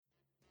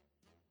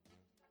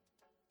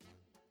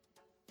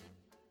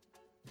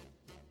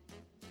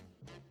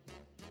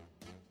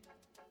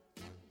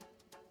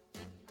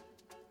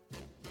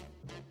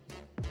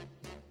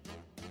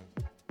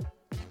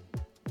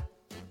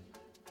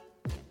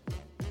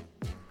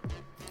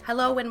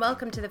Hello and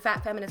welcome to the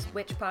Fat Feminist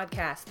Witch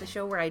Podcast, the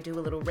show where I do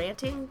a little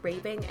ranting,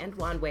 raving, and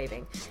wand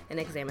waving, and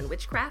examine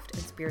witchcraft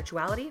and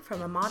spirituality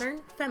from a modern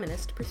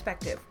feminist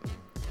perspective.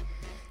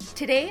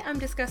 Today I'm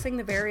discussing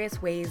the various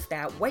ways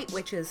that white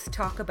witches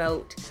talk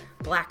about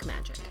black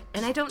magic.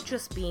 And I don't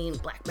just mean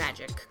black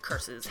magic,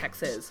 curses,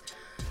 hexes.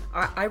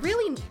 I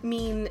really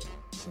mean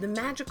the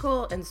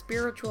magical and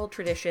spiritual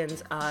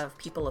traditions of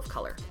people of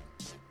color.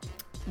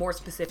 More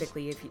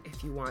specifically,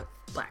 if you want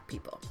black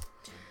people.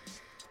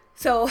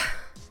 So,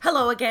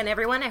 hello again,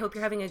 everyone. I hope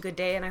you're having a good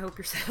day and I hope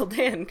you're settled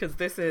in because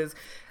this is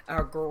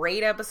a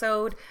great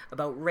episode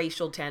about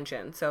racial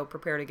tension. So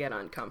prepare to get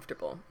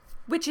uncomfortable,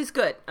 which is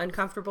good.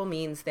 Uncomfortable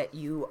means that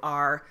you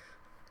are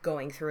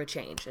going through a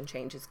change, and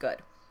change is good.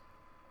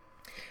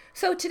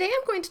 So today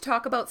I'm going to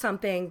talk about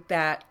something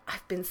that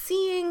I've been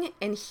seeing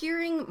and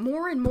hearing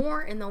more and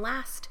more in the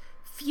last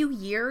few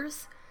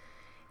years,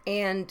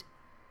 and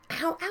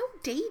how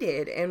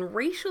outdated and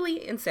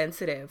racially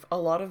insensitive a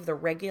lot of the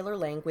regular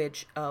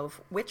language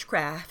of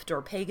witchcraft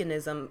or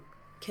paganism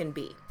can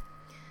be.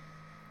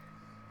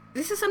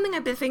 This is something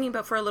I've been thinking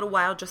about for a little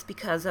while just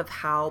because of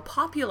how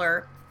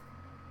popular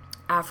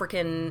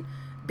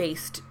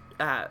African-based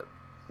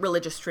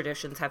religious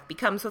traditions have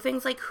become. So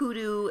things like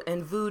hoodoo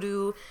and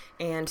voodoo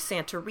and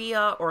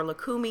Santeria or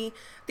Lakumi,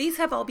 these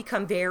have all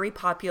become very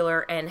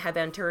popular and have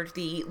entered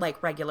the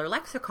regular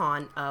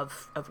lexicon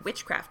of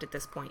witchcraft at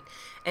this point.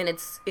 And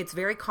it's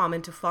very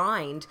common to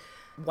find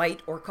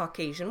white or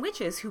Caucasian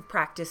witches who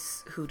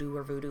practice hoodoo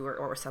or voodoo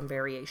or some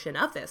variation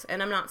of this.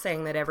 And I'm not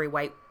saying that every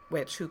white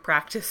witch who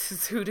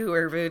practices hoodoo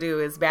or voodoo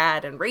is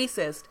bad and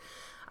racist.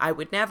 I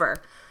would never.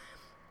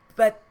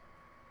 But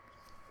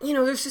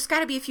there's just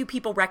got to be a few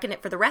people wrecking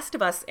it for the rest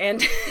of us.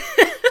 And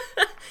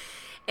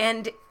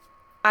and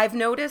I've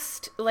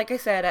noticed, like I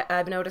said,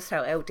 I've noticed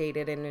how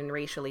outdated and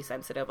racially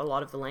sensitive a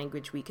lot of the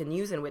language we can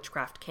use in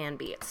witchcraft can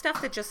be. It's stuff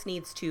that just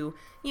needs to,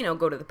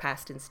 go to the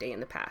past and stay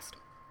in the past.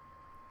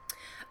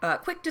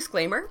 Quick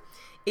disclaimer,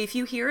 if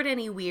you hear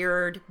any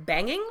weird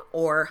banging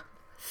or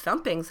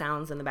thumping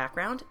sounds in the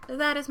background,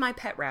 that is my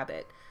pet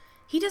rabbit.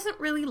 He doesn't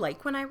really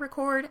like when I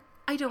record.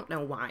 I don't know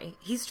why.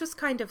 He's just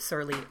kind of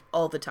surly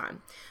all the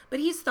time. But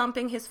he's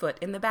thumping his foot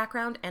in the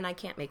background and I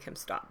can't make him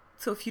stop.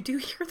 So if you do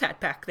hear that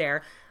back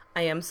there,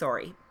 I am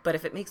sorry. But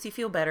if it makes you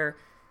feel better,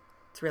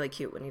 it's really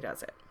cute when he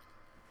does it.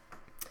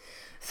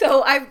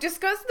 So I've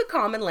discussed the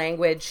common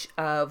language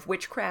of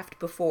witchcraft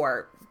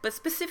before, but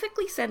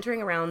specifically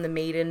centering around the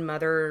maiden,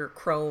 mother,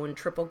 crone,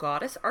 triple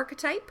goddess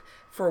archetype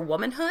for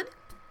womanhood.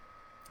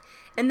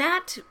 And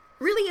that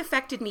really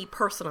affected me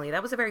personally.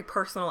 That was a very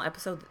personal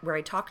episode where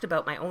I talked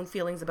about my own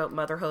feelings about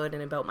motherhood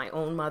and about my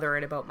own mother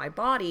and about my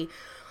body.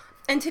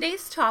 And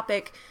today's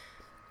topic,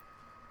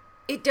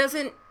 it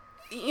doesn't,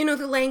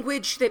 the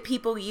language that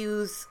people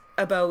use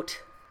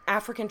about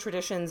African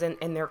traditions and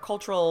their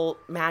cultural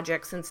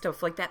magics and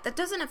stuff like that, that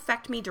doesn't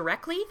affect me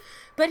directly,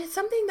 but it's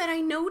something that I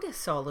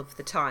notice all of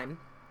the time.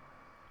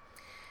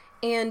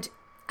 And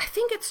I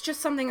think it's just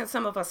something that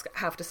some of us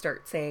have to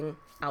start saying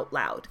out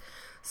loud.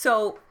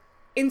 So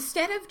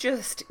instead of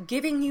just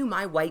giving you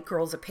my white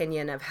girl's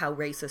opinion of how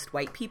racist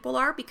white people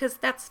are, because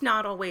that's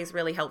not always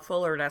really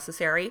helpful or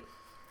necessary,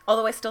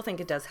 although I still think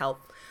it does help,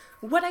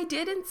 what I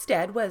did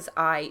instead was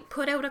I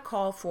put out a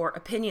call for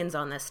opinions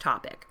on this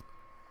topic.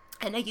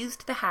 And I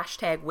used the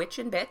hashtag witch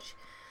and bitch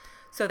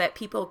so that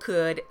people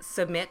could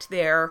submit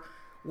their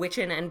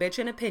witchin' and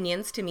bitchin'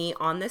 opinions to me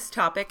on this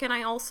topic. And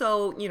I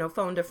also,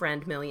 phoned a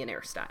friend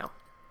millionaire style.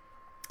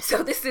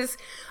 So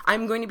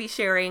I'm going to be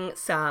sharing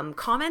some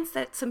comments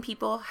that some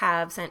people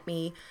have sent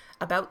me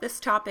about this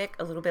topic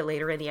a little bit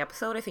later in the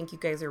episode. I think you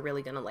guys are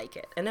really going to like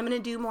it. And I'm going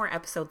to do more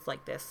episodes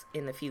like this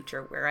in the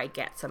future where I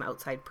get some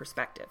outside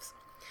perspectives.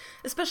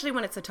 Especially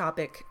when it's a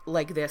topic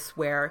like this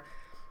where,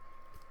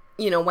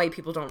 white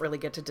people don't really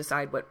get to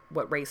decide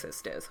what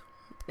racist is.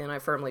 And I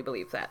firmly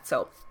believe that.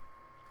 So,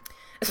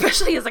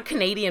 especially as a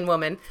Canadian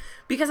woman,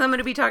 because I'm going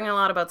to be talking a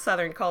lot about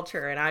Southern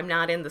culture and I'm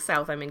not in the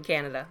South, I'm in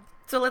Canada.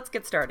 So let's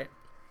get started.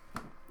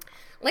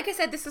 Like I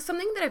said, this is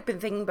something that I've been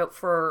thinking about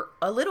for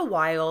a little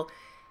while,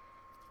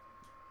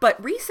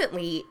 but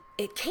recently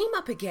it came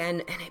up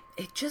again and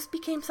it just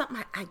became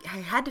something I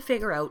had to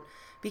figure out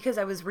because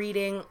I was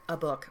reading a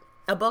book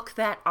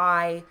that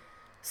I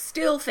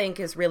still think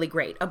is really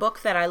great, a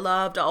book that I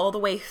loved all the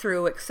way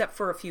through except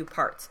for a few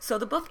parts. So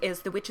the book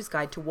is The Witch's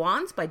Guide to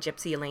Wands by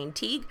Gypsy Elaine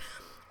Teague.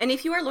 And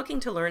if you are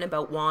looking to learn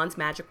about wands,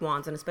 magic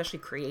wands, and especially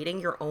creating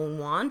your own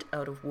wand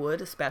out of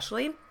wood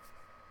especially,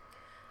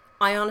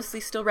 I honestly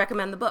still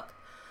recommend the book.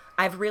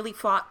 I've really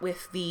fought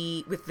with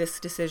this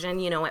decision.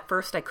 At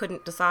first I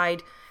couldn't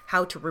decide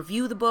how to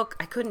review the book.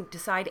 I couldn't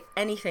decide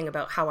anything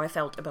about how I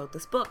felt about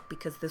this book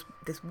because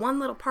this one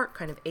little part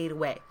kind of ate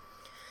away.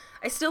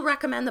 I still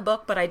recommend the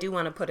book, but I do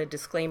want to put a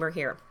disclaimer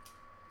here.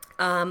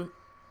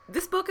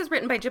 This book is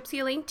written by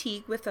Gypsy Elaine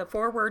Teague with a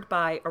foreword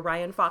by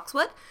Orion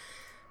Foxwood.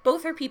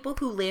 Both are people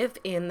who live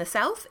in the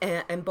South,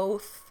 and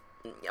both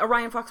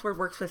Orion Foxwood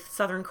works with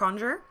Southern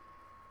Conjure.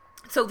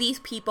 So these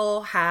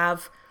people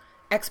have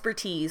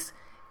expertise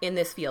in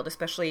this field,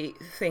 especially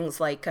things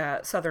like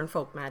Southern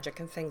folk magic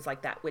and things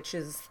like that, which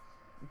is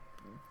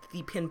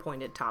the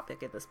pinpointed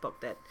topic in this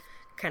book that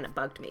kind of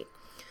bugged me.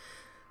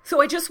 So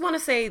I just want to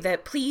say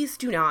that please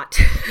do not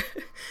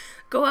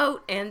go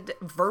out and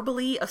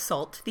verbally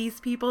assault these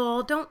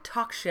people. Don't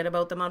talk shit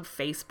about them on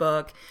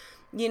Facebook.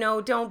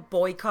 Don't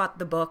boycott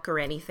the book or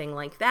anything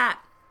like that.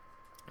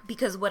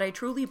 Because what I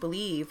truly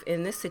believe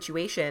in this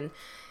situation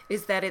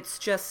is that it's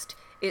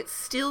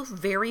still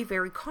very,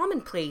 very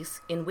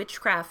commonplace in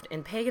witchcraft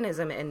and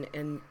paganism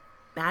and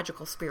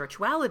magical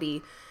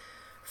spirituality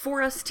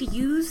for us to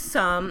use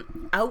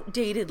some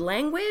outdated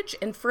language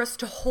and for us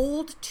to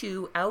hold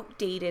to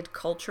outdated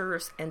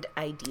cultures and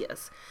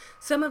ideas.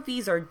 Some of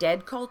these are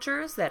dead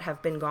cultures that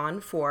have been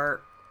gone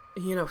for,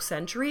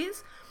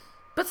 centuries,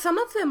 but some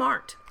of them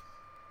aren't.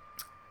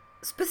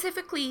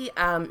 Specifically,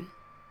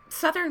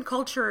 Southern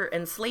culture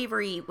and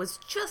slavery was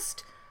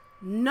just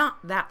not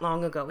that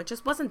long ago. It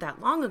just wasn't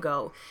that long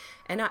ago.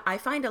 And I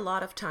find a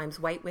lot of times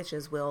white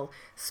witches will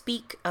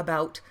speak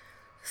about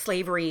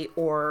slavery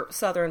or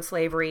Southern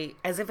slavery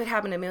as if it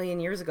happened a million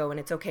years ago, and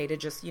it's okay to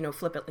just,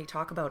 flippantly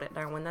talk about it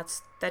now, when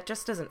that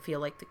just doesn't feel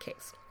like the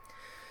case.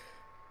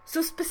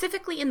 So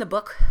specifically in the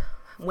book,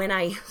 when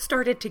I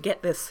started to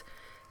get this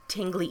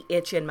tingly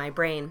itch in my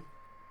brain,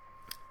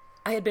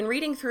 I had been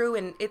reading through,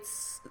 and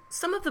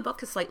some of the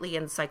book is slightly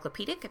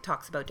encyclopedic. It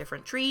talks about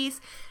different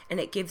trees, and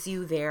it gives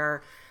you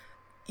their,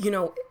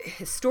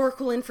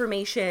 historical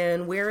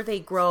information, where they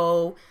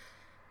grow,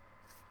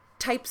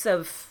 types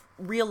of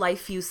real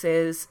life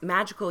uses,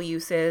 magical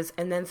uses,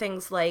 and then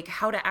things like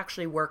how to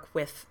actually work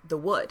with the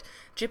wood.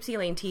 Gypsy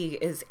Elaine Teague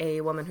is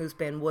a woman who's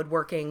been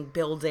woodworking,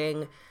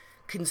 building,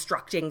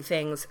 constructing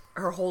things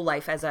her whole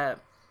life as a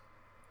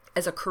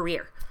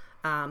career.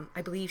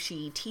 I believe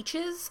she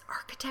teaches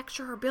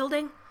architecture or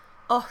building.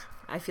 Oh,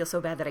 I feel so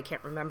bad that I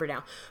can't remember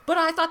now. But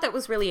I thought that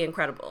was really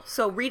incredible.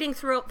 So reading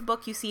throughout the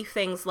book, you see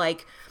things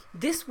like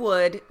this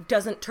wood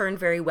doesn't turn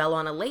very well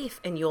on a lathe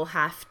and you'll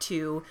have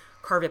to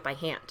carve it by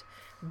hand.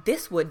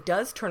 This wood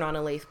does turn on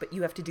a lathe, but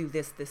you have to do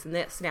this, this, and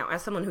this. Now,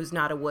 as someone who's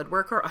not a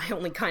woodworker, I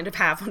only kind of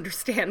half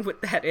understand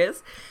what that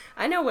is.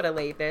 I know what a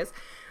lathe is,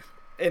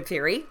 in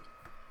theory.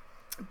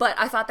 But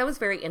I thought that was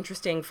very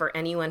interesting for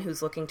anyone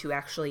who's looking to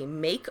actually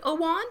make a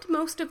wand.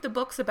 Most of the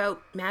books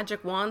about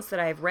magic wands that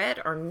I've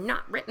read are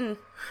not written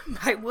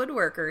by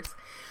woodworkers.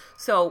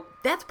 So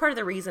that's part of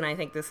the reason I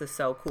think this is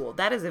so cool.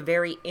 That is a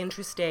very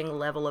interesting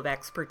level of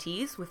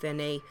expertise within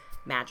a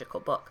magical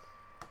book.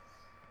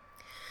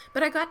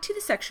 But I got to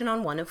the section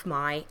on one of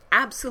my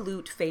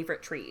absolute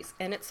favorite trees,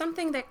 and it's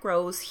something that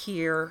grows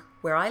here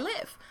where I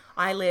live.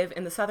 I live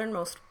in the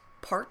southernmost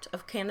part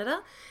of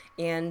Canada,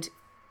 and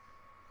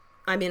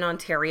I'm in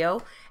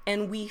Ontario,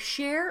 and we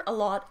share a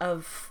lot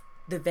of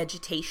the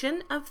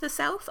vegetation of the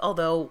south,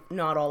 although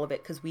not all of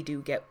it, because we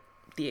do get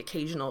the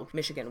occasional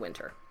Michigan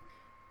winter.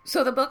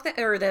 So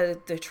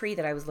the tree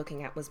that I was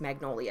looking at was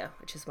magnolia,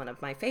 which is one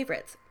of my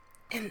favorites.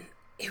 And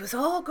it was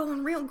all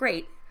going real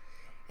great.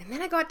 And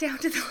then I got down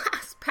to the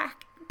last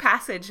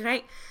passage, and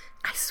I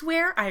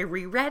swear I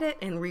reread it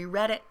and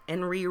reread it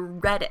and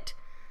reread it,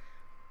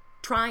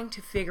 trying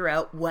to figure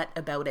out what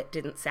about it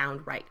didn't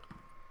sound right.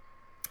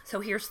 So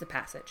here's the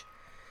passage.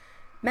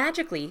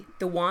 Magically,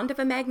 the wand of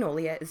a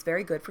magnolia is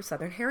very good for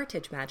Southern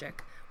heritage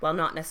magic. While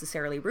not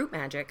necessarily root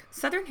magic,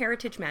 Southern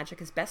heritage magic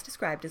is best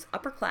described as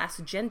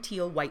upper-class,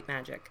 genteel white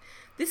magic.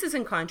 This is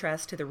in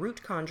contrast to the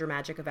root conjure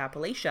magic of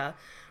Appalachia,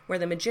 where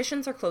the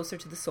magicians are closer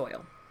to the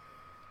soil.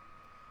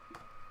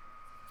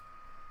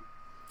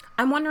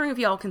 I'm wondering if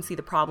y'all can see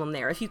the problem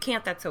there. If you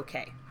can't, that's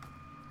okay.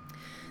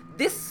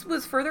 This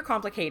was further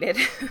complicated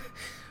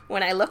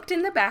when I looked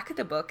in the back of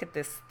the book at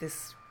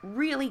this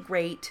really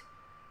great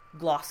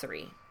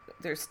glossary.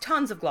 There's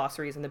tons of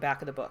glossaries in the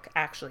back of the book,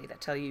 actually,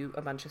 that tell you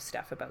a bunch of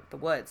stuff about the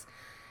woods.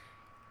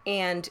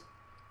 And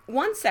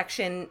one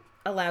section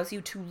allows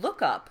you to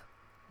look up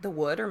the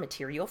wood or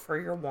material for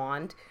your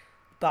wand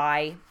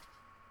by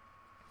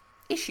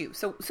issue.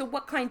 So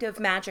what kind of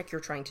magic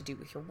you're trying to do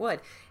with your wood.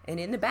 And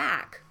in the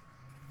back,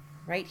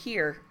 right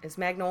here, is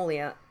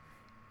magnolia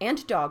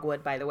and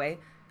dogwood, by the way,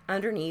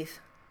 underneath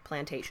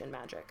plantation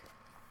magic.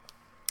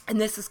 And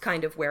this is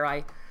kind of where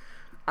I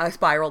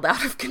spiraled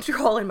out of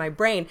control in my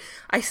brain.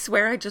 I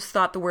swear I just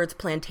thought the words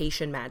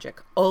plantation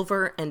magic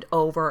over and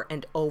over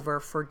and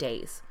over for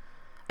days.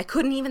 I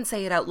couldn't even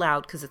say it out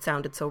loud because it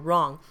sounded so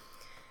wrong.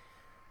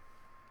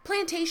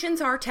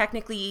 Plantations are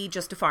technically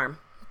just a farm.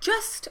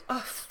 Just a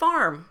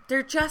farm.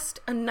 They're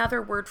just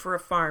another word for a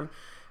farm.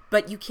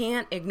 But you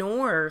can't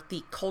ignore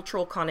the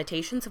cultural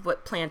connotations of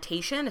what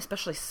plantation,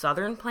 especially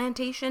Southern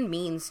plantation,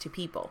 means to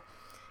people.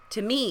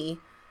 To me,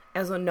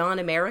 as a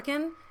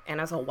non-American and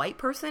as a white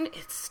person,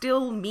 it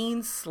still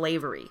means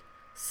slavery.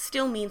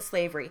 Still means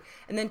slavery.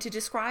 And then to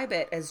describe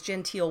it as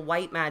genteel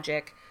white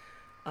magic,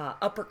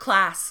 upper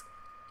class,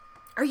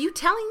 are you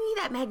telling me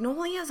that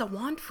magnolia is a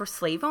wand for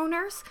slave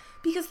owners?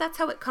 Because that's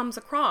how it comes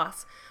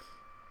across.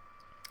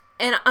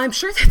 And I'm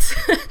sure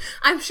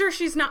I'm sure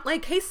she's not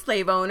like, hey,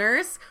 slave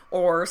owners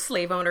or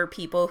slave owner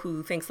people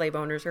who think slave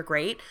owners are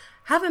great.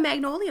 have a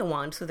magnolia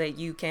wand so that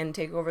you can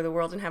take over the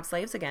world and have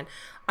slaves again.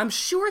 I'm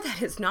sure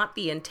that is not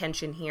the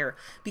intention here,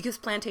 because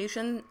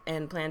plantation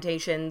and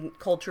plantation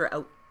culture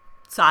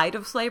outside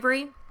of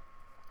slavery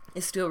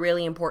is still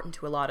really important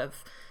to a lot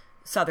of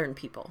Southern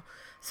people.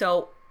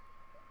 So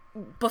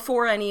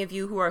before any of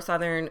you who are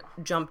Southern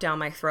jump down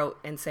my throat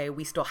and say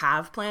we still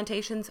have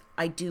plantations,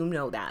 I do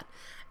know that.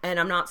 And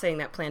I'm not saying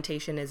that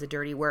plantation is a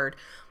dirty word,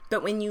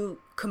 but when you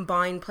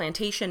combine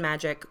plantation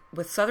magic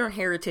with Southern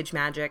heritage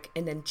magic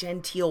and then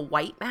genteel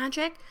white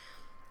magic,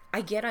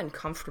 I get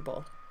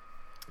uncomfortable,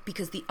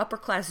 because the upper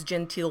class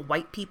genteel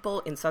white people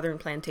in Southern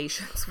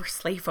plantations were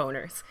slave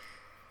owners.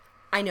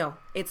 I know,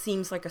 it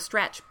seems like a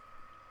stretch,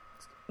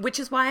 which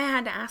is why I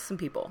had to ask some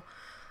people.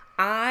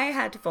 I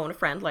had to phone a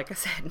friend, like I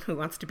said, who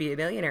wants to be a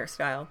millionaire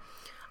style.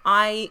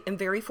 I am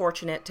very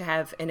fortunate to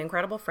have an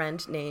incredible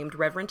friend named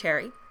Reverend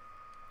Terry.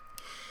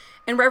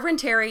 And Reverend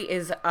Terry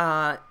is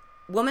a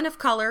woman of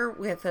color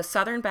with a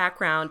Southern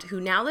background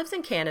who now lives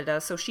in Canada,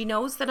 so she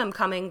knows that I'm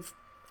coming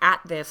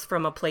at this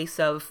from a place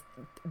of,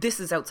 this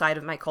is outside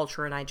of my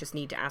culture and I just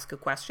need to ask a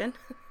question.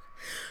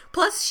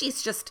 Plus,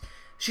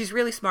 she's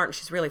really smart and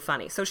she's really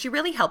funny, so she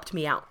really helped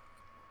me out.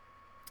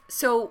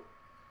 So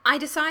I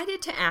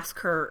decided to ask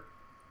her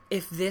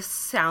if this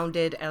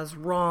sounded as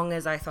wrong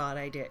as I thought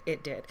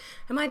it did.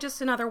 Am I just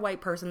another white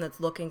person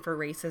that's looking for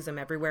racism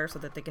everywhere so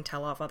that they can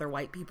tell off other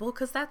white people?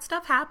 Because that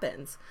stuff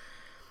happens.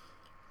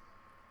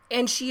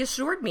 And she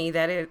assured me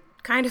that it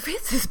kind of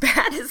is as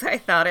bad as I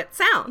thought it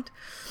sounded.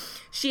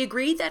 She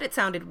agreed that it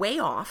sounded way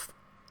off,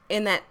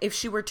 and that if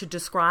she were to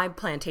describe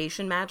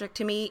plantation magic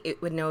to me,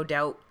 it would no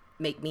doubt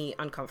make me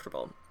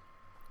uncomfortable.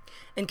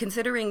 And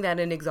considering that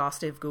an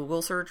exhaustive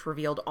Google search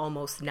revealed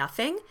almost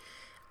nothing,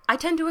 I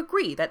tend to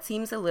agree. That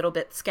seems a little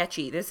bit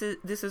sketchy. This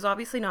is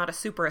obviously not a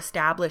super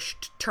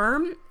established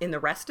term in the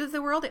rest of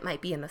the world. It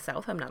might be in the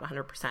South. I'm not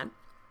 100%.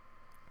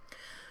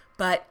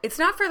 But it's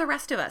not for the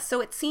rest of us.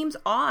 So it seems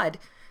odd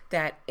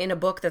that in a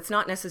book that's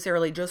not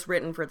necessarily just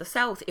written for the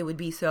South, it would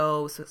be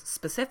so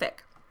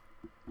specific.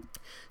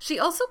 She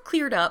also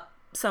cleared up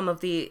some of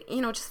the,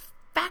 just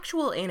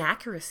factual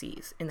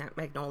inaccuracies in that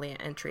Magnolia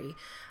entry.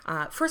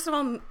 First of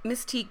all,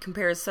 Miss Teague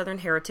compares Southern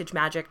heritage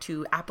magic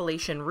to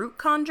Appalachian root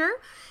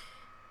conjure,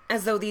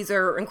 as though these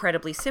are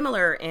incredibly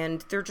similar,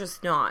 and they're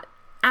just not.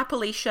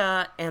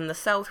 Appalachia and the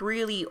South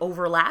really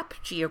overlap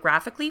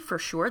geographically, for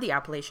sure. The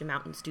Appalachian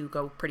Mountains do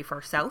go pretty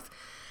far south.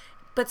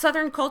 But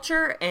Southern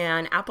culture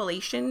and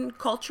Appalachian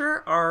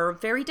culture are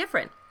very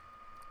different.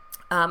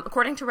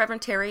 According to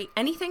Reverend Terry,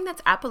 anything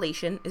that's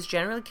Appalachian is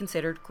generally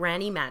considered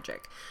granny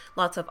magic.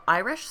 Lots of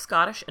Irish,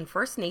 Scottish, and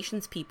First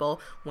Nations people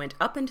went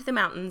up into the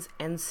mountains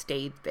and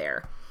stayed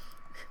there.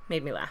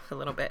 Made me laugh a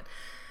little bit.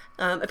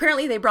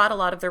 Apparently they brought a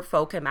lot of their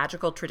folk and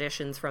magical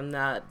traditions from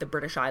the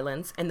British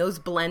Islands, and those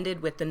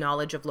blended with the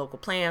knowledge of local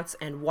plants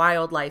and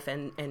wildlife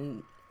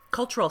and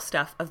cultural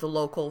stuff of the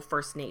local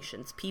First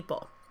Nations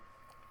people.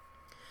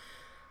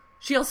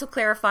 She also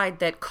clarified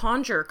that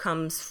conjure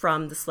comes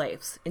from the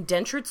slaves,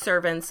 indentured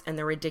servants, and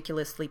the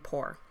ridiculously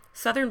poor.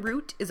 Southern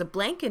root is a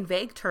blank and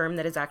vague term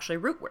that is actually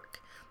root work.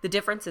 The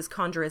difference is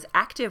conjure is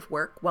active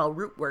work, while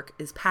root work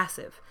is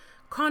passive.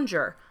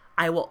 Conjure,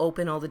 I will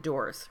open all the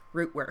doors.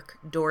 Root work,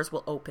 doors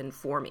will open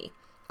for me.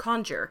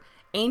 Conjure,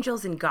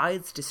 angels and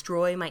guides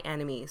destroy my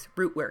enemies.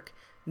 Root work,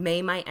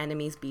 may my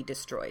enemies be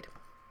destroyed.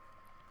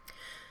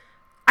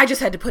 I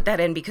just had to put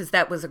that in because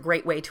that was a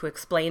great way to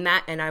explain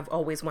that, and I've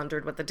always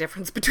wondered what the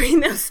difference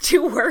between those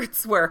two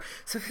words were.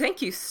 So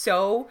thank you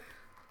so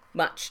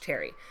much,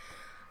 Terry.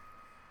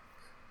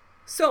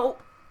 So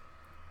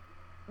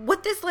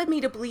what this led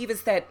me to believe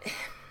is that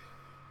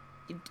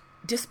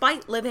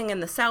despite living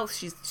in the South,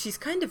 she's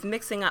kind of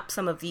mixing up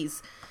some of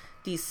these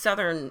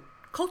Southern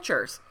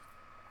cultures.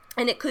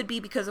 And it could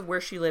be because of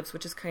where she lives,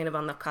 which is kind of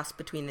on the cusp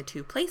between the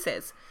two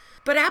places.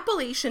 But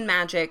Appalachian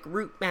magic,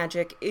 root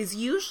magic, is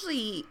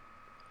usually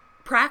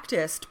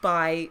practiced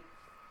by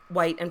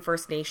white and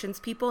First Nations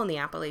people in the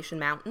Appalachian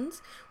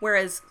Mountains,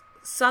 whereas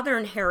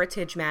Southern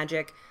heritage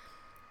magic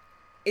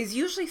is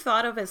usually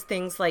thought of as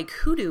things like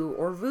hoodoo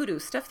or voodoo,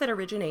 stuff that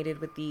originated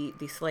with the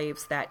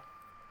slaves that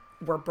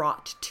were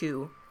brought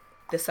to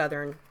the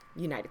Southern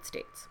United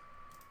States.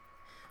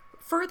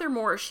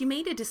 Furthermore, she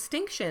made a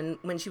distinction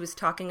when she was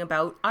talking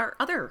about our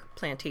other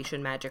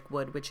plantation magic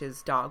wood, which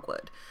is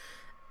dogwood.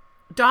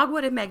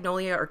 Dogwood and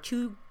magnolia are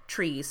two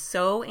trees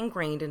so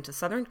ingrained into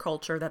Southern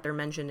culture that they're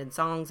mentioned in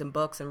songs and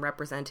books and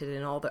represented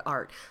in all the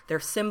art. They're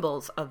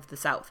symbols of the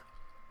South.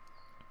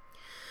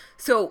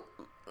 So,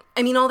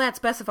 all that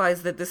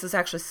specifies that this is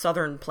actually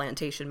Southern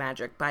plantation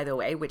magic, by the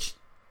way, which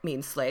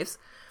means slaves.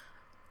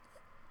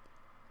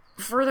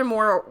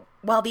 Furthermore,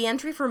 while the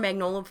entry for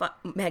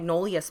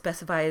Magnolia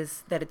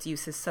specifies that its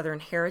use is Southern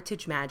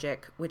heritage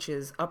magic, which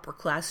is upper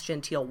class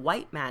genteel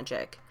white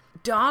magic,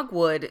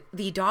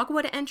 the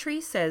dogwood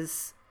entry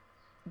says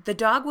the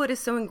dogwood is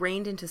so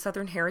ingrained into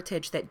Southern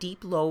heritage that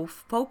deep, low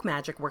folk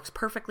magic works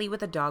perfectly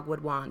with a dogwood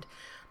wand.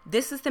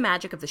 This is the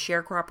magic of the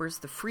sharecroppers,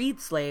 the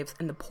freed slaves,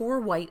 and the poor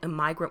white and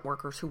migrant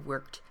workers who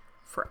worked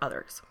for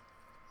others.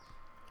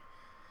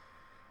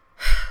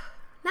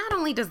 Not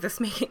only does this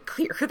make it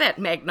clear that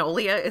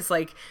Magnolia is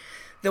like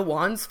the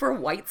wands for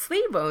white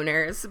slave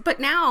owners, but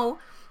now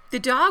the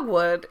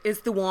dogwood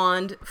is the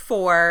wand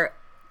for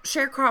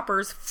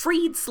sharecroppers,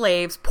 freed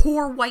slaves,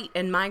 poor white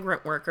and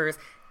migrant workers.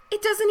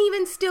 It doesn't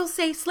even still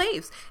say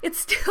slaves. It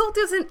still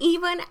doesn't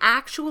even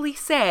actually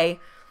say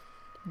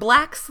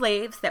black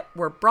slaves that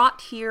were brought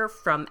here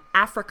from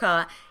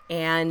Africa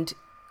and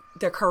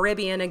the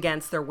Caribbean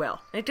against their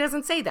will. It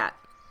doesn't say that.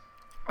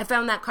 I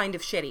found that kind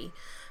of shitty.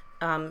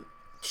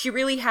 She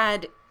really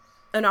had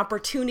an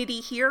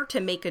opportunity here to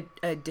make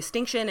a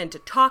distinction and to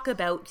talk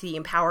about the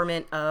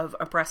empowerment of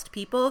oppressed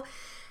people,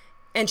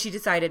 and she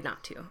decided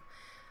not to.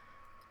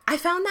 I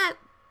found that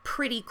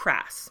pretty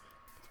crass.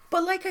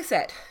 But like I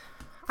said,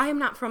 I am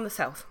not from the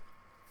South.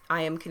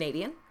 I am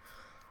Canadian.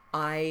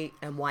 I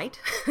am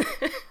white.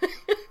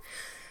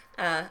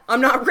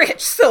 I'm not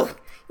rich, so,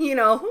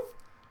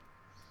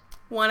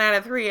 1 out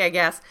of 3, I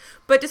guess.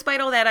 But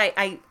despite all that,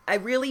 I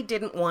really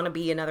didn't want to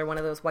be another one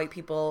of those white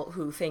people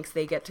who thinks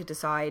they get to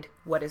decide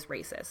what is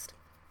racist.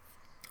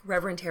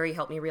 Reverend Terry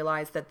helped me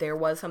realize that there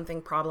was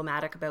something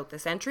problematic about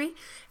this entry,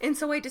 and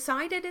so I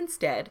decided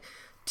instead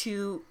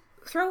to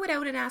throw it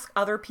out and ask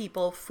other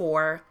people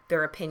for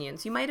their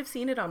opinions. You might have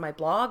seen it on my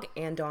blog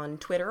and on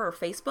Twitter or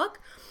Facebook.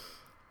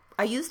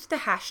 I used the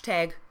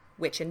hashtag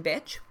witch and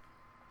bitch,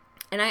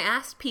 and I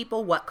asked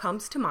people what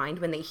comes to mind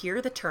when they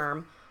hear the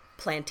term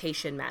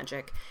plantation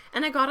magic,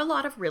 and I got a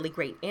lot of really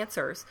great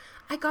answers.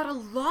 I got a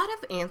lot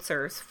of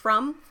answers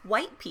from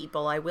white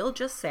people, I will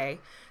just say,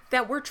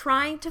 that were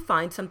trying to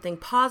find something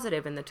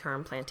positive in the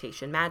term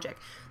plantation magic.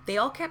 They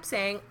all kept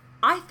saying,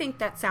 I think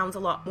that sounds a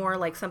lot more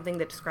like something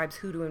that describes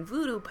hoodoo and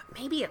voodoo, but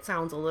maybe it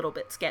sounds a little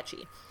bit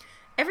sketchy.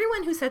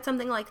 Everyone who said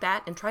something like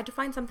that and tried to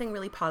find something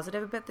really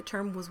positive about the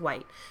term was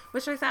white,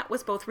 which I thought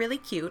was both really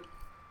cute.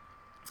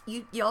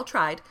 Y'all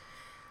tried.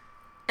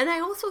 And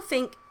I also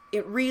think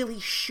it really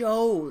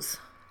shows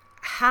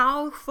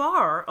how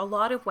far a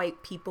lot of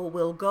white people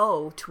will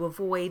go to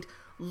avoid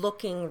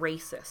looking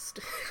racist.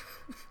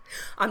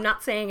 I'm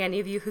not saying any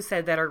of you who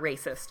said that are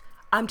racist.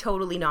 I'm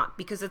totally not,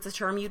 because it's a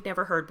term you'd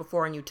never heard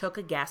before and you took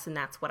a guess, and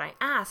that's what I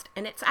asked.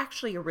 And it's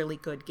actually a really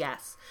good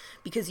guess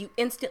because you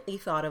instantly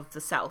thought of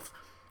the South.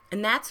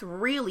 And that's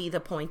really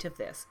the point of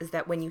this, is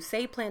that when you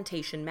say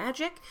plantation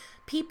magic,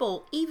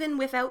 people, even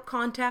without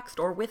context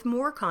or with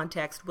more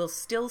context, will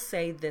still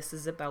say this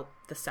is about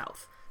the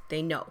South.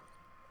 They know.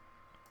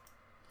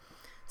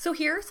 So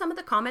here are some of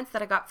the comments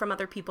that I got from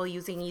other people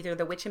using either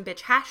the witch and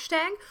bitch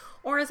hashtag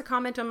or as a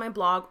comment on my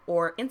blog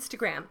or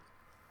Instagram.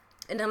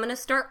 And I'm going to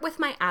start with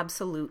my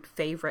absolute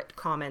favorite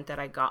comment that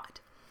I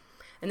got.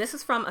 And this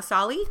is from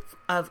Asali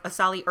of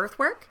Asali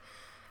Earthwork.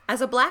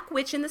 As a black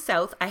witch in the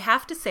South, I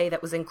have to say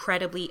that was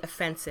incredibly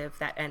offensive,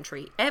 that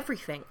entry.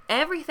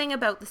 Everything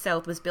about the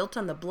South was built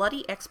on the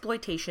bloody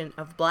exploitation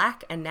of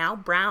black and now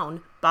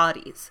brown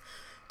bodies.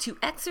 To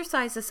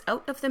exercise us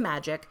out of the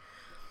magic,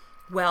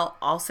 well,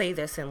 I'll say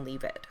this and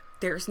leave it.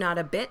 There's not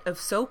a bit of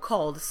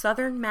so-called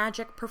Southern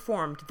magic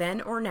performed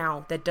then or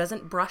now that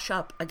doesn't brush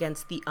up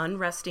against the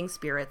unresting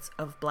spirits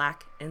of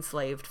black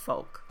enslaved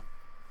folk.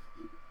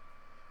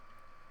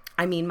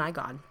 I mean, my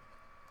God,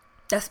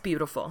 that's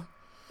beautiful.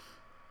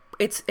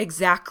 It's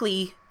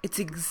exactly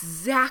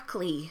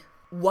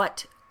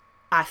what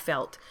I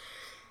felt.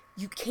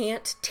 You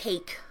can't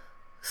take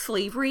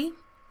slavery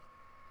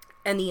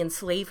and the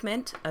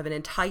enslavement of an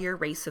entire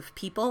race of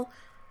people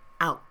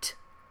out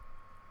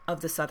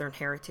of the Southern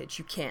heritage.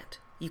 You can't.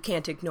 You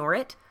can't ignore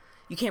it.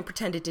 You can't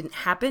pretend it didn't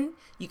happen.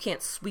 You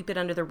can't sweep it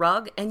under the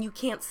rug. And you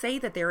can't say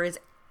that there is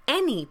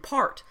any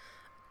part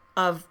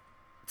of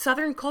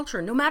Southern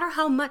culture, no matter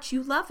how much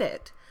you love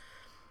it,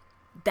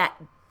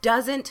 that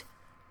doesn't,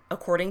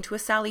 according to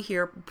Asali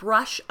here,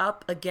 brush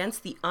up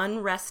against the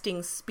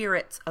unresting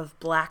spirits of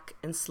black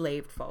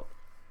enslaved folk.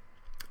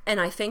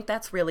 And I think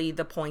that's really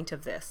the point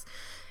of this.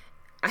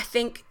 I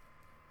think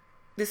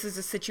this is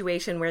a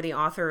situation where the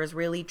author is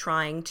really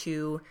trying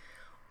to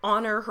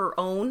honor her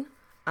own.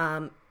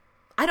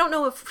 I don't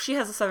know if she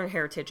has a Southern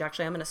heritage.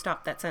 Actually, I'm going to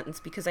stop that sentence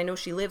because I know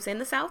she lives in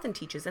the South and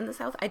teaches in the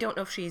South. I don't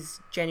know if she's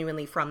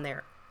genuinely from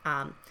there.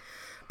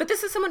 But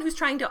this is someone who's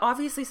trying to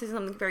obviously say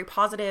something very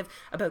positive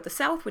about the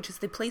South, which is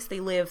the place they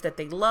live, that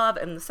they love,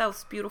 and the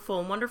South's beautiful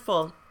and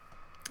wonderful.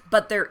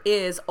 But there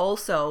is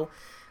also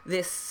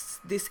this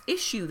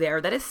issue there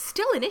that is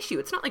still an issue.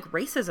 It's not like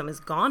racism is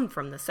gone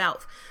from the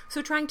South.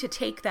 So trying to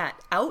take that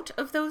out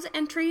of those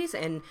entries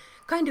and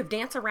kind of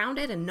dance around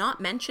it and not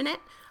mention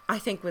it, I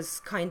think was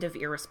kind of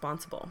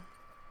irresponsible.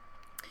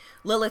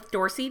 Lilith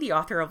Dorsey, the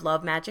author of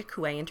Love Magic,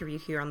 who I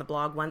interviewed here on the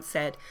blog, once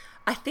said,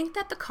 I think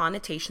that the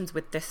connotations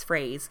with this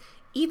phrase,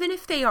 even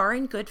if they are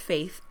in good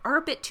faith, are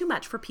a bit too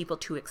much for people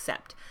to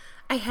accept.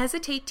 I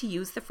hesitate to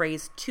use the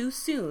phrase too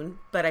soon,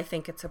 but I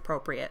think it's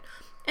appropriate.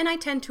 And I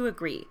tend to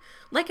agree.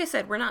 Like I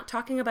said, we're not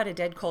talking about a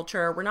dead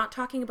culture. We're not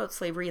talking about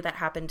slavery that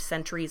happened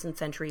centuries and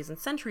centuries and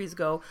centuries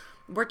ago.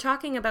 We're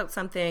talking about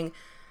something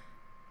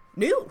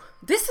new.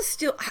 This is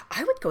still,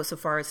 I would go so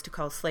far as to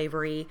call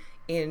slavery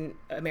in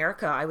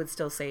America, I would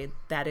still say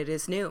that it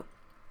is new.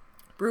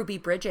 Ruby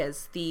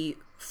Bridges, the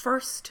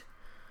first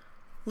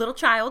little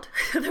child,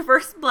 the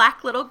first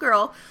Black little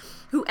girl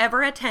who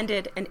ever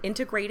attended an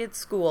integrated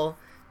school,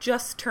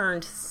 just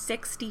turned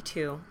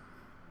 62.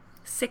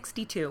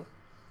 62.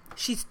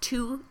 She's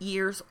 2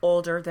 years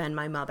older than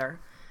my mother.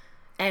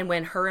 And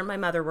when her and my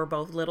mother were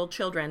both little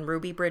children,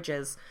 Ruby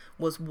Bridges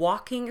was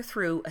walking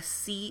through a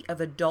sea of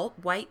adult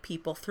white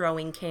people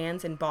throwing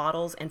cans and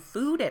bottles and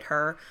food at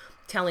her,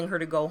 telling her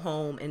to go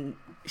home and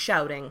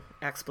shouting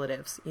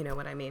expletives. You know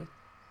what I mean?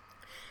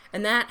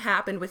 And that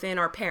happened within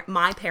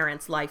my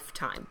parents'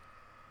 lifetime.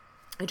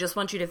 I just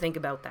want you to think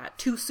about that.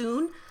 Too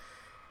soon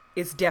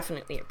is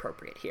definitely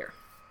appropriate here.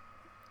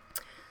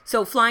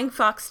 So Flying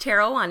Fox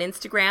Tarot on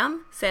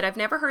Instagram said, I've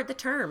never heard the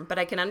term, but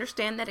I can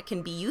understand that it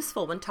can be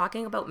useful when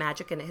talking about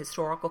magic in a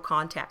historical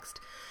context.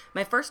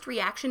 My first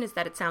reaction is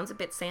that it sounds a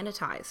bit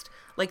sanitized,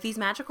 like these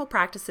magical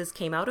practices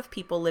came out of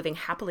people living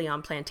happily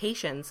on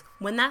plantations,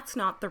 when that's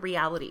not the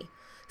reality.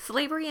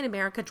 Slavery in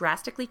America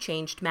drastically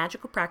changed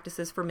magical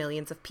practices for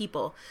millions of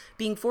people,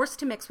 being forced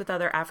to mix with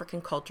other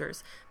African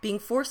cultures, being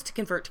forced to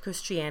convert to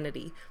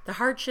Christianity, the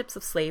hardships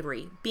of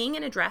slavery, being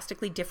in a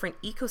drastically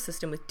different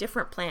ecosystem with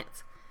different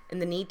plants,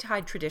 and the need to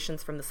hide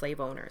traditions from the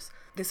slave owners.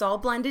 This all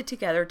blended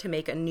together to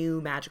make a new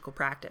magical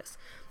practice.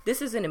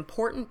 This is an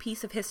important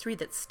piece of history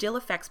that still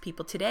affects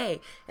people today,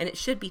 and it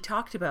should be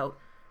talked about,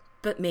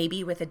 but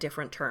maybe with a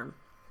different term.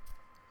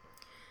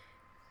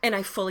 And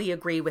I fully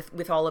agree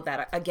with all of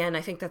that. Again,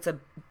 I think that's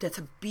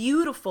a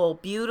beautiful,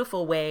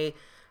 beautiful way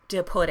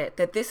to put it,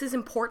 that this is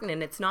important,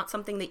 and it's not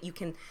something that you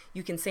can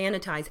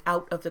sanitize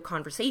out of the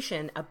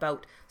conversation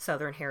about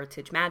Southern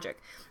heritage magic,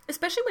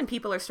 especially when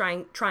people are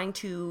trying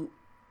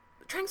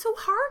so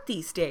hard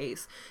these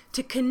days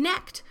to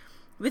connect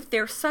with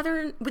their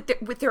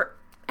with their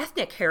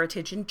ethnic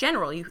heritage in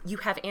general. You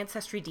have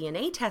ancestry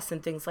DNA tests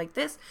and things like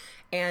this,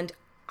 and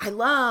I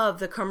love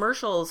the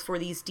commercials for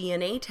these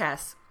DNA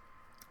tests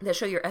that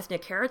show your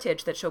ethnic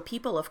heritage, that show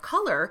people of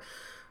color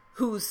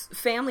whose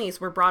families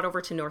were brought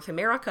over to North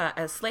America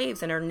as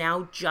slaves and are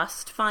now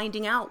just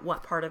finding out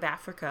what part of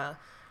Africa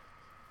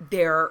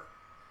they're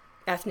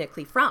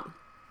ethnically from.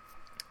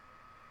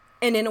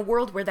 And in a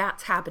world where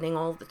that's happening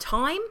all the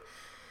time,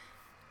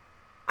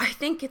 I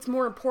think it's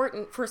more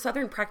important for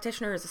Southern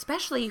practitioners,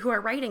 especially who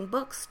are writing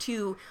books,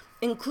 to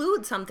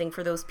include something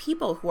for those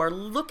people who are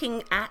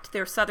looking at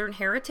their Southern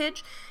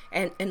heritage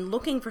and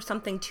looking for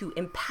something to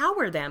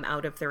empower them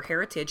out of their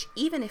heritage,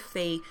 even if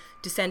they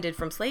descended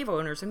from slave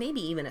owners, or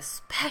maybe even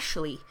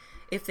especially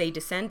if they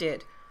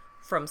descended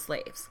from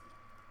slaves.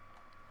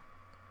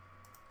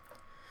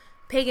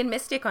 Pagan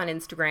Mystic on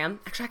Instagram.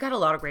 Actually, I got a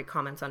lot of great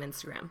comments on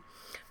Instagram.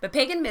 But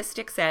Pagan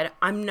Mystic said,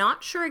 I'm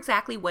not sure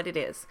exactly what it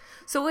is.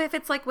 So if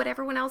it's like what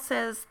everyone else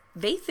says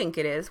they think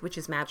it is, which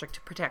is magic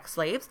to protect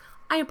slaves,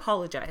 I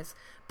apologize.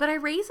 But I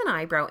raise an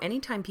eyebrow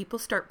anytime people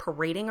start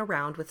parading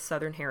around with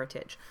Southern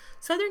heritage.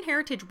 Southern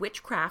heritage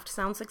witchcraft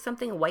sounds like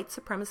something white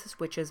supremacist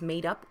witches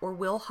made up or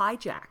will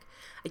hijack.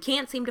 I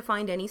can't seem to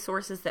find any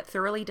sources that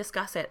thoroughly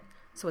discuss it,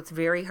 so it's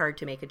very hard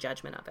to make a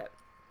judgment of it.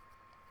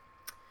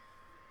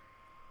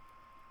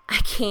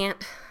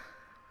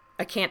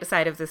 I can't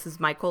decide if this is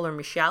Michael or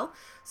Michelle.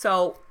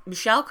 So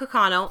Michelle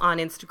Cacano on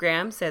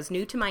Instagram says,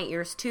 new to my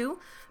ears too,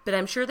 but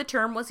I'm sure the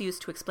term was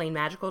used to explain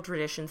magical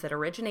traditions that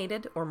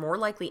originated or more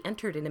likely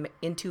entered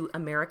into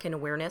American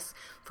awareness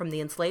from the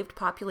enslaved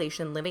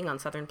population living on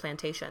Southern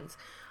plantations.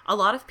 A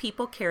lot of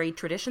people carried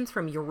traditions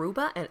from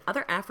Yoruba and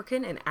other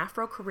African and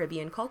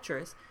Afro-Caribbean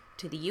cultures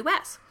to the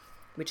U.S.,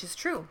 which is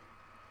true.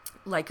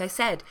 Like I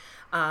said,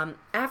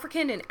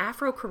 African and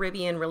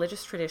Afro-Caribbean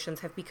religious traditions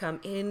have become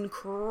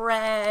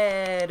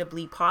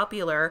incredibly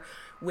popular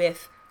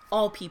with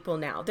all people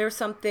now. There's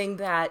something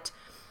that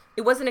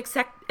it wasn't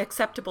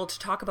acceptable to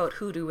talk about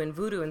hoodoo and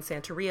voodoo and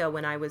Santeria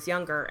when I was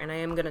younger, and I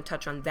am going to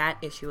touch on that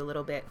issue a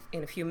little bit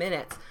in a few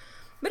minutes.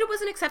 But it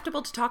wasn't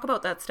acceptable to talk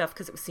about that stuff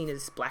because it was seen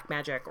as black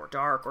magic or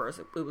dark, or as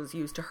it was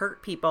used to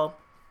hurt people.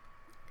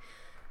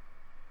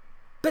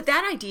 But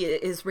that idea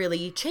is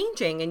really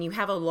changing, and you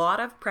have a lot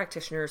of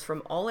practitioners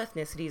from all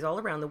ethnicities all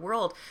around the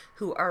world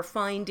who are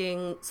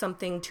finding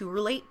something to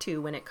relate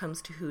to when it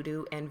comes to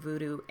hoodoo and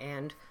voodoo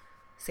and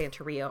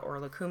Santeria or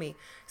Lukumi.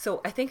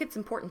 So I think it's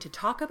important to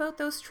talk about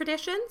those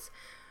traditions,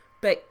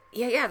 but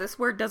yeah, this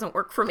word doesn't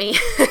work for me.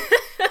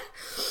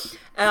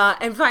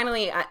 And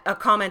finally, a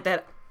comment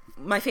that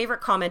my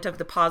favorite comment of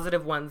the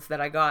positive ones that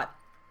I got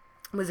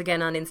was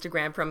again on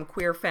Instagram from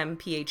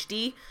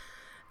QueerFemPhD.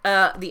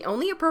 The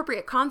only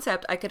appropriate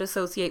concept I could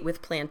associate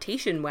with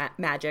plantation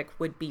magic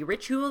would be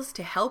rituals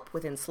to help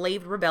with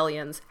enslaved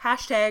rebellions.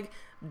 Hashtag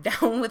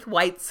down with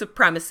white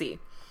supremacy.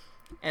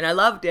 And I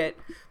loved it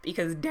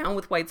because down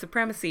with white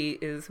supremacy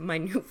is my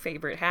new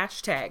favorite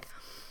hashtag.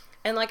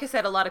 And like I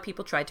said, a lot of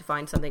people tried to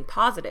find something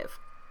positive.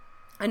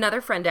 Another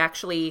friend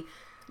actually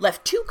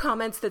left 2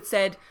 comments that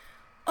said,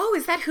 oh,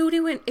 is that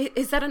hoodoo and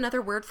is that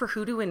another word for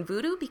hoodoo and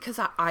voodoo? Because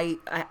I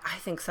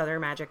think Southern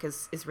magic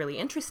is really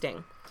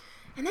interesting.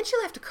 And then she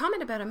left a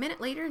comment about a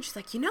minute later, and she's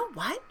like, you know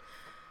what?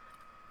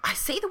 I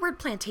say the word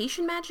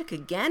plantation magic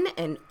again,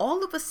 and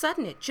all of a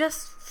sudden it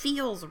just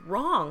feels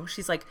wrong.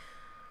 She's like,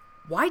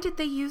 why did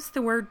they use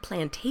the word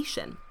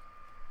plantation?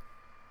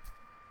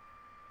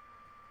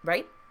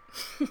 right?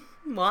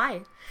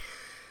 Why?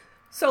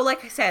 So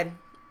like I said,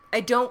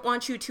 I don't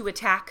want you to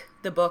attack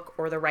the book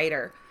or the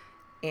writer.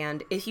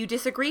 And if you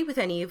disagree with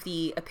any of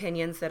the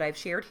opinions that I've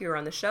shared here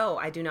on the show,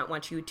 I do not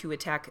want you to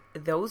attack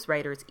those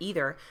writers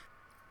either.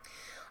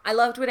 I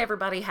loved what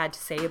everybody had to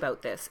say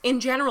about this. In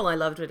general, I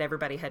loved what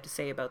everybody had to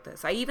say about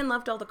this. I even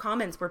loved all the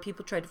comments where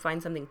people tried to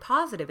find something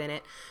positive in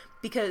it,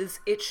 because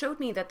it showed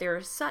me that there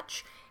is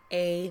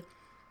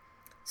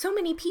so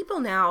many people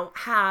now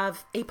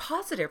have a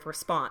positive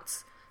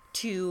response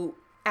to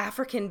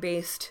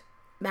African-based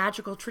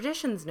magical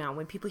traditions now.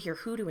 When people hear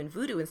hoodoo and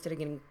voodoo, instead of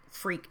getting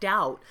freaked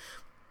out,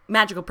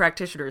 magical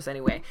practitioners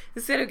anyway,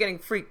 instead of getting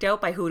freaked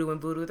out by hoodoo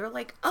and voodoo, they're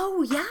like,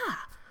 oh yeah,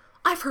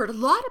 I've heard a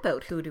lot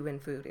about hoodoo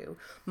and voodoo.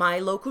 My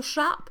local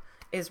shop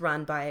is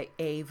run by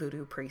a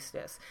voodoo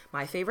priestess.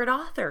 My favorite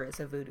author is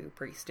a voodoo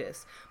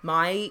priestess.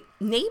 My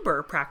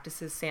neighbor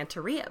practices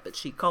Santeria, but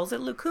she calls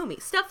it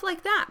Lukumi. Stuff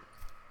like that.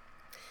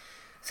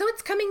 So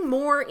it's coming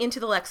more into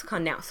the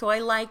lexicon now. So I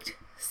liked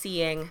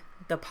seeing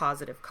the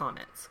positive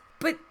comments.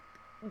 But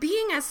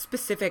being as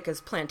specific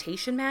as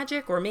plantation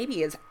magic, or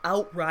maybe as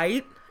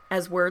outright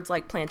as words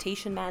like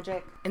plantation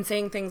magic, and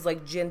saying things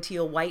like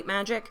genteel white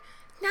magic,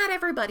 not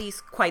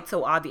everybody's quite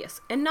so obvious.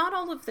 And not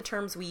all of the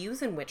terms we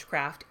use in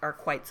witchcraft are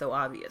quite so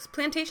obvious.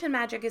 Plantation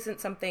magic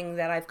isn't something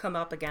that I've come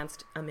up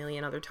against a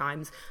million other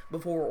times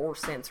before or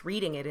since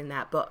reading it in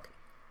that book.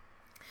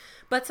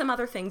 But some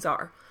other things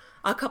are.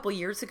 A couple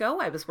years ago,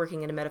 I was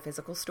working in a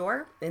metaphysical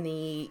store,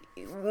 and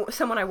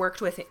someone I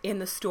worked with in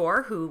the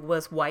store who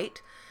was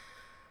white,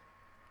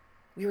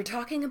 we were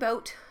talking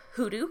about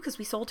hoodoo, because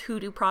we sold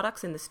hoodoo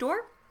products in the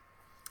store,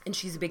 and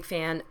she's a big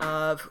fan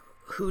of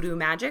hoodoo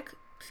magic.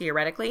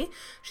 Theoretically,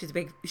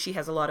 she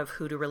has a lot of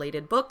hoodoo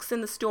related books in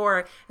the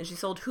store, and she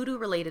sold hoodoo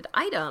related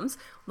items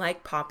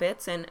like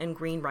poppets and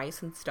green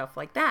rice and stuff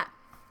like that.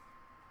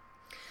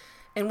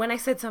 And when I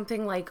said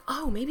something like,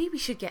 oh, maybe we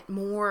should get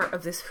more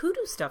of this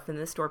hoodoo stuff in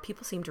the store,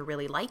 people seem to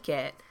really like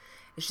it.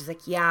 And she's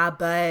like, yeah,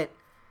 but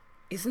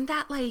isn't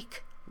that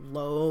like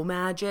low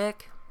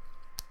magic?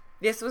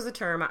 This was a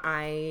term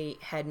I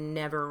had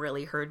never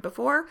really heard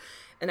before,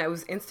 and I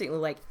was instantly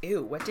like,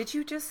 ew, what did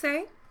you just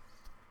say?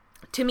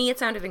 To me, it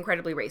sounded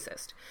incredibly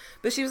racist.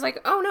 But she was like,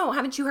 oh no,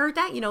 haven't you heard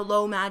that?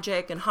 Low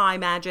magic and high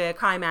magic.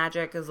 High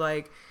magic is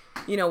like,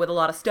 with a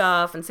lot of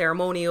stuff and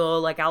ceremonial,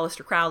 like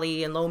Aleister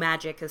Crowley, and low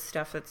magic is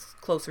stuff that's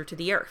closer to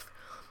the earth.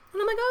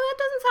 And I'm like, oh,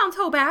 that doesn't sound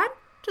so bad.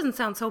 Doesn't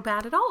sound so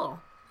bad at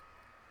all.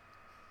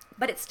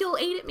 But it still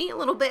ate at me a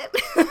little bit.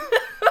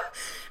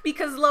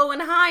 Because low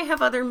and high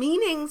have other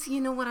meanings, you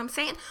know what I'm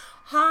saying?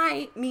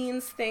 High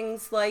means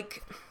things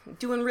like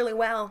doing really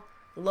well.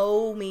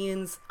 Low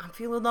means I'm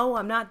feeling low,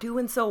 I'm not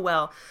doing so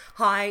well.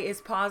 High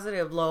is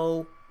positive,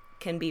 low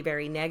can be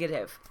very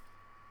negative.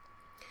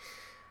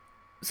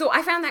 So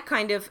I found that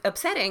kind of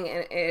upsetting,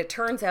 and it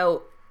turns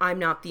out I'm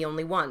not the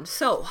only one.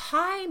 So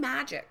high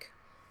magic,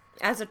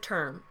 as a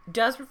term,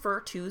 does refer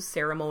to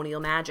ceremonial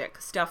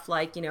magic. Stuff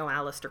like,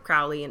 Aleister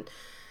Crowley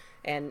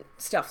and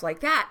stuff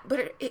like that.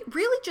 But it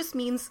really just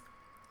means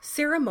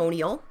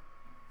ceremonial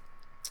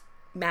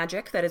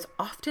magic that is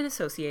often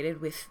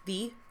associated with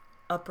the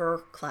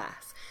upper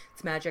class.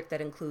 It's magic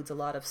that includes a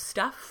lot of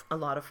stuff, a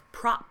lot of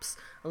props,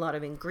 a lot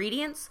of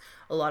ingredients,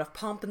 a lot of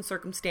pomp and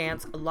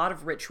circumstance, a lot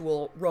of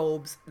ritual,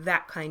 robes,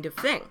 that kind of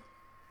thing.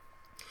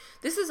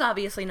 This is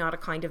obviously not a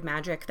kind of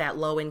magic that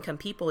low-income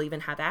people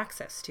even have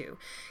access to.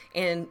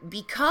 And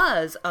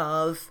because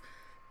of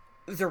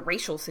the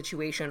racial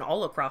situation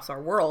all across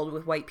our world,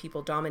 with white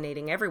people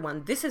dominating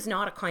everyone, this is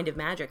not a kind of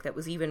magic that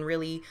was even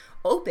really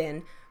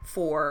open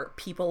for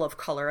people of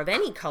color, of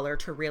any color,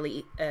 to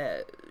really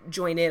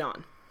join in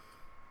on.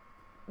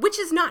 Which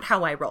is not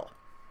how I roll.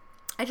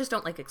 I just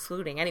don't like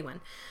excluding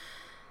anyone.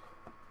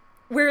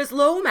 Whereas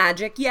low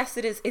magic, yes,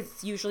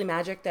 it's usually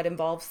magic that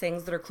involves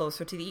things that are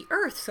closer to the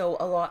earth, so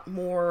a lot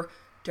more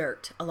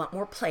dirt, a lot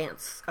more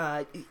plants,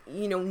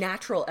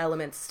 natural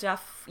elements,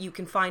 stuff you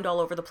can find all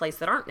over the place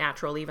that aren't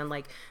natural, even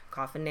like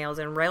coffin nails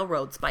and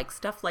railroad spikes,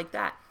 stuff like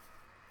that.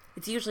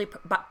 It's usually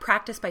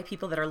practiced by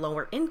people that are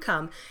lower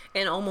income,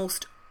 and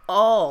almost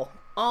all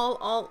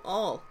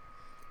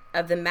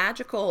of the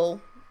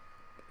magical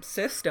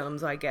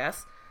systems, I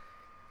guess,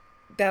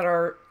 that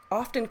are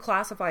often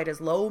classified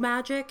as low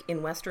magic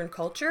in Western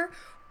culture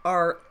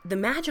are the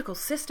magical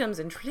systems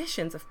and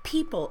traditions of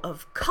people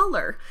of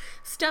color.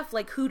 Stuff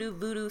like hoodoo,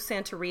 voodoo,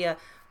 Santeria,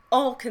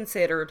 all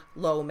considered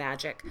low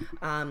magic.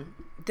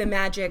 The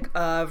magic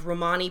of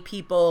Romani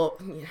people,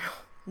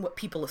 what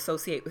people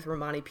associate with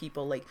Romani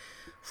people, like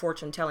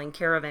fortune-telling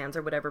caravans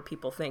or whatever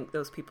people think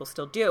those people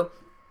still do.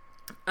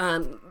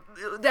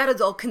 That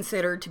is all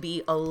considered to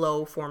be a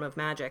low form of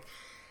magic.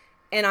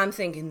 And I'm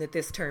thinking that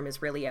this term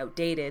is really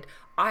outdated.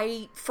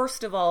 I,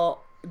 first of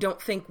all,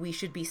 don't think we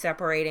should be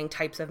separating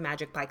types of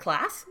magic by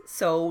class.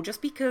 So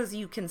just because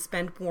you can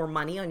spend more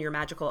money on your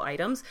magical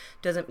items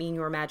doesn't mean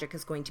your magic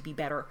is going to be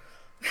better.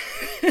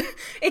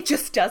 It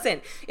just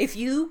doesn't. If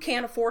you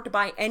can't afford to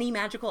buy any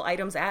magical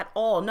items at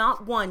all,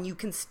 not one, you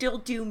can still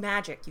do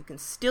magic. You can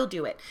still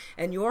do it.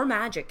 And your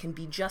magic can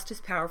be just as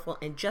powerful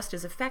and just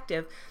as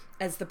effective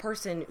as the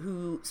person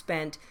who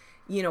spent,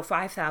 you know,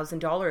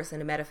 $5,000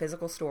 in a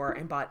metaphysical store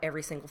and bought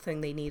every single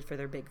thing they need for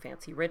their big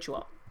fancy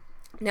ritual.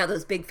 Now,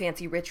 those big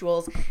fancy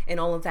rituals and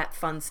all of that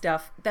fun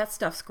stuff, that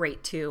stuff's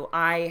great too.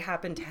 I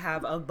happen to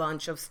have a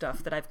bunch of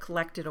stuff that I've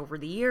collected over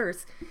the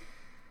years,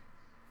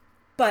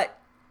 but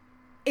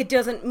it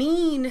doesn't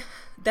mean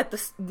that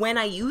when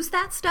I use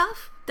that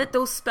stuff, that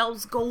those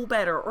spells go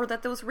better or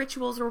that those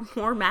rituals are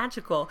more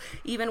magical.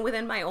 Even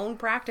within my own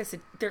practice,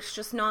 there's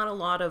just not a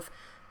lot of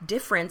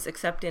difference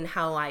except in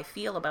how I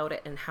feel about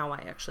it and how I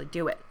actually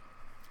do it.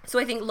 So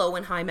I think low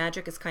and high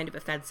magic is kind of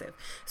offensive,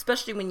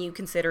 especially when you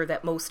consider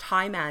that most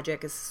high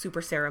magic is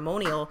super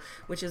ceremonial,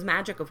 which is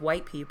magic of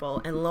white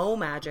people, and low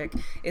magic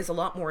is a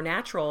lot more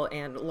natural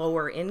and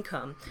lower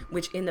income,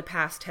 which in the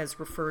past has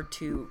referred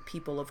to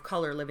people of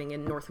color living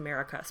in North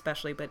America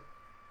especially, but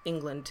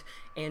England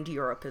and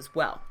Europe as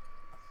well.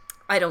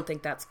 I don't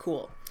think that's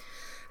cool.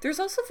 There's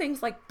also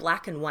things like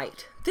black and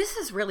white. This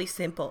is really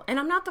simple, and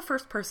I'm not the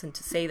first person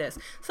to say this.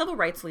 Civil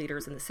rights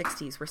leaders in the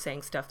 60s were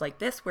saying stuff like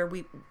this, where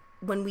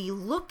when we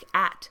look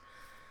at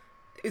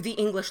the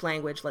English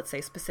language, let's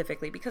say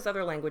specifically, because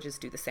other languages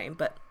do the same,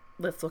 but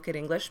let's look at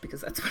English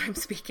because that's what I'm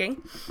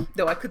speaking,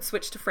 though I could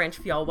switch to French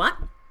if y'all want.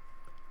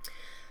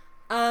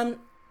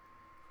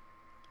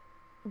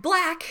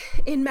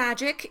 Black in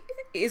magic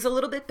is a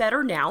little bit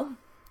better now,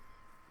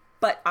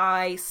 but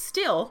I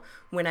still,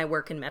 when I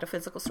work in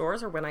metaphysical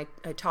stores or when I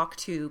talk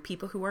to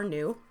people who are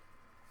new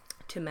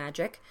to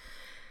magic,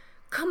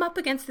 come up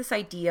against this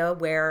idea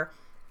where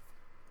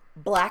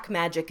black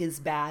magic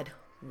is bad,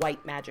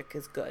 white magic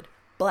is good.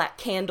 Black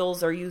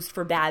candles are used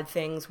for bad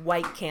things,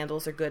 white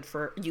candles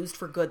are used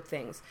for good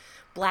things.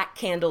 Black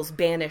candles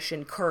banish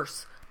and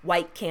curse,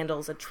 white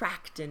candles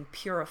attract and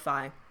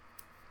purify.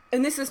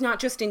 And this is not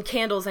just in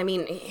candles. I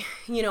mean,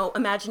 you know,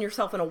 imagine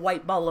yourself in a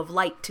white ball of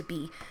light to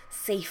be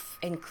safe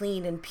and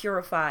clean and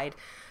purified.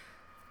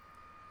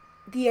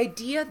 The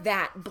idea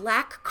that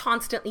black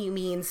constantly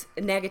means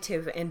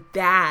negative and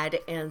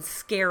bad and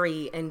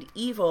scary and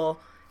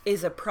evil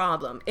is a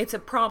problem. It's a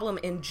problem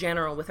in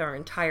general with our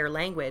entire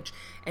language.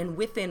 And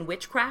within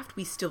witchcraft,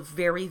 we still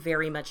very,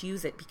 very much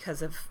use it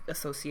because of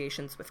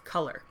associations with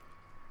color.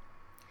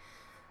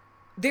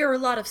 There are a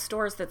lot of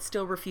stores that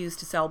still refuse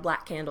to sell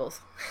black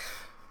candles.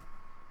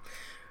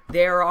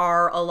 There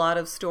are a lot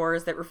of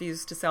stores that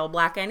refuse to sell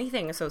black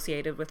anything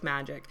associated with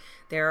magic.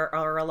 There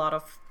are a lot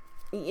of,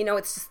 you know,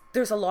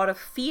 there's a lot of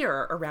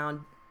fear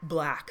around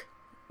black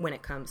when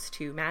it comes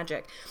to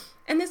magic.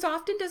 And this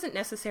often doesn't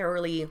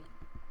necessarily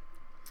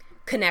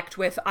connect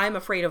with, I'm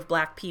afraid of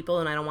black people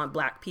and I don't want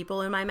black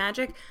people in my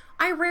magic.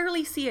 I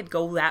rarely see it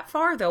go that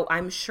far, though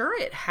I'm sure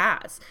it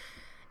has.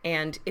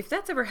 And if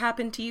that's ever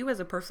happened to you as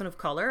a person of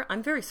color,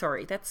 I'm very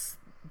sorry. That's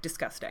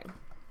disgusting.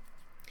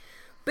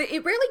 But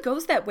it rarely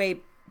goes that way.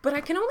 But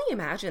I can only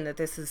imagine that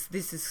this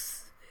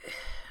is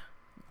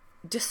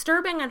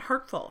disturbing and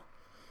hurtful.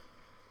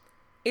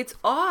 It's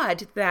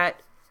odd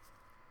that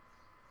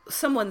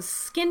someone's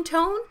skin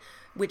tone,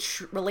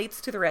 which relates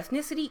to their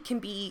ethnicity, can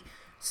be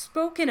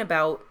spoken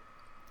about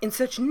in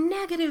such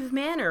negative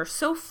manner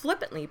so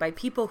flippantly by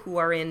people who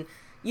are in,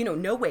 you know,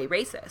 no way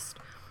racist.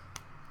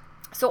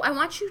 So I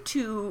want you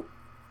to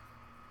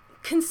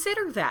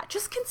consider that.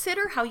 Just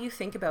consider how you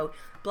think about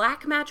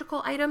black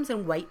magical items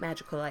and white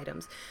magical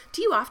items.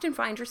 Do you often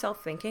find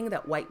yourself thinking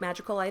that white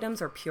magical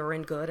items are pure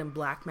and good and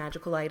black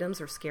magical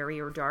items are scary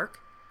or dark?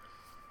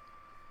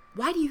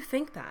 Why do you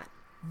think that?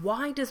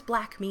 Why does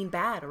black mean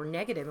bad or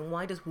negative, and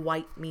why does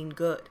white mean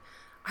good?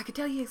 I could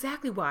tell you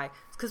exactly why.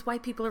 It's because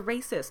white people are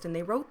racist and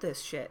they wrote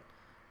this shit.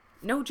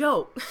 No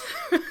joke.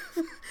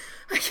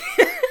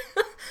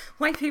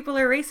 White people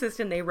are racist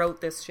and they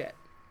wrote this shit.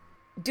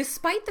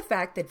 Despite the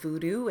fact that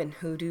voodoo and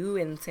hoodoo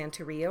and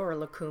Santeria or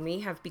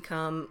Lukumi have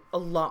become a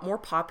lot more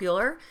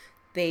popular,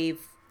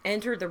 they've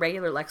entered the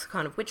regular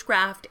lexicon of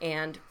witchcraft,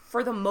 and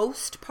for the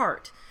most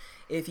part,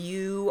 if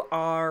you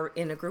are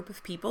in a group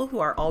of people who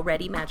are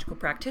already magical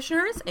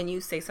practitioners and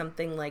you say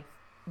something like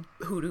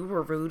hoodoo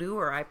or voodoo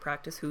or I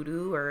practice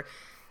hoodoo or,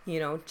 you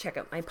know, check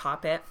out my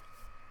poppet,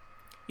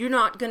 you're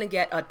not going to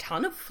get a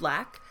ton of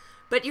flack,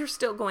 but you're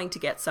still going to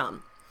get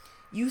some.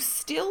 You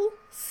still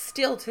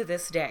to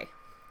this day,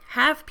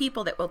 have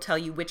people that will tell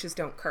you witches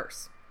don't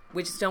curse.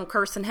 Witches don't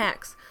curse and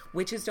hex.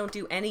 Witches don't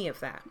do any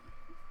of that.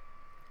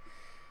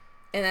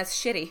 And that's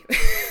shitty.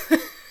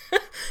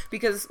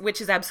 Because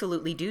witches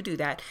absolutely do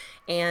that.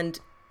 And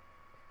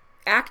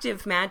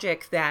active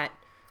magic that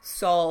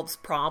solves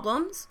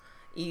problems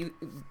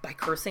by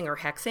cursing or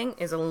hexing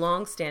is a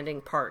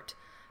long-standing part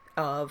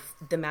of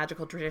the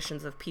magical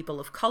traditions of people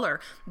of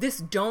color. This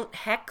don't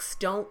hex,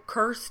 don't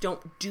curse,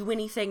 don't do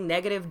anything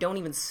negative, don't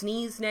even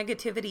sneeze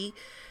negativity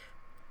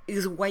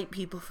is a white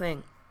people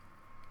thing.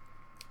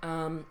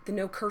 The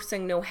no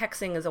cursing, no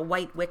hexing is a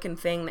white Wiccan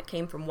thing that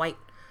came from white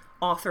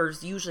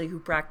authors, usually who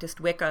practiced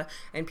Wicca,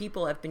 and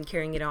people have been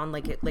carrying it on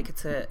like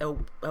it's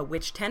a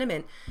witch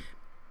tenement.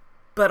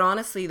 But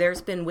honestly,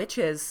 there's been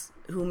witches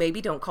who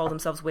maybe don't call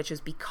themselves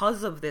witches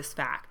because of this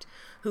fact,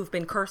 who've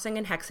been cursing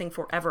and hexing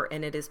forever,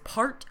 and it is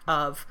part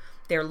of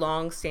their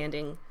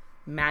long-standing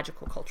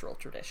magical cultural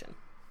tradition.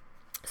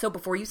 So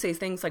before you say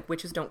things like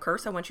witches don't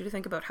curse, I want you to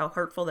think about how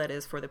hurtful that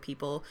is for the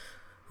people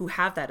who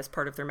have that as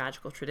part of their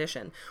magical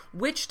tradition.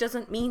 Witch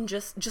doesn't mean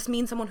just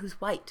mean someone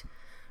who's white.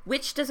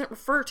 Witch doesn't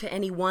refer to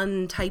any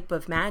one type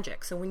of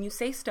magic. So when you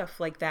say stuff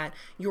like that,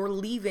 you're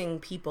leaving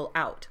people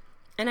out.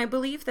 And I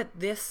believe that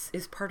this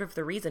is part of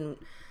the reason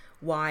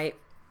why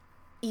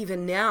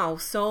even now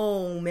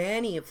so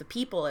many of the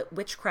people at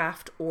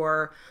witchcraft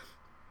or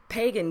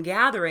pagan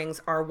gatherings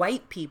are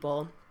white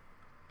people,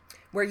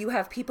 where you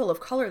have people of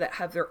color that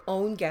have their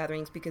own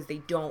gatherings because they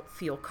don't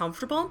feel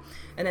comfortable.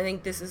 And I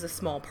think this is a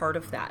small part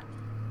of that.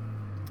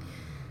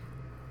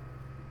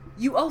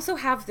 You also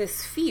have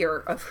this fear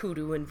of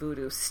hoodoo and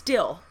voodoo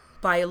still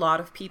by a lot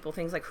of people.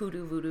 Things like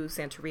hoodoo, voodoo,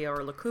 Santeria,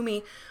 or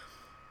Lukumi.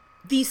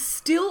 These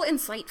still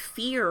incite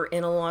fear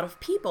in a lot of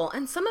people.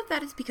 And some of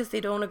that is because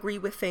they don't agree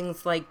with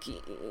things like,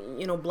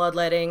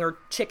 bloodletting or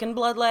chicken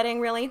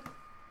bloodletting, really,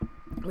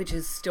 which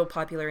is still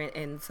popular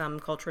in some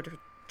cultural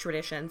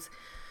traditions.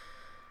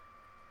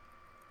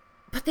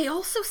 But they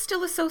also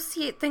still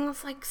associate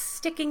things like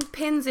sticking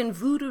pins in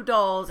voodoo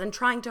dolls and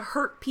trying to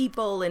hurt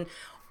people, and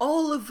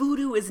all of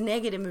voodoo is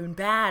negative and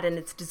bad and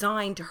it's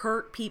designed to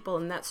hurt people,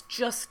 and that's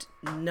just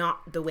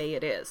not the way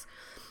it is.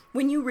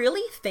 When you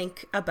really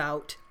think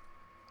about,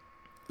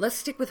 let's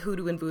stick with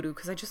hoodoo and voodoo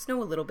because I just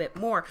know a little bit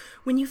more.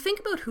 When you think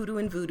about hoodoo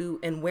and voodoo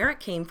and where it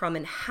came from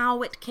and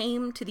how it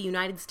came to the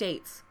United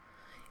States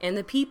and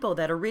the people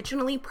that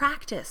originally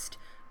practiced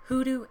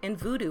hoodoo and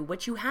voodoo,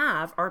 what you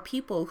have are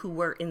people who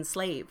were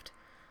enslaved.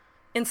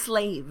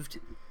 Enslaved.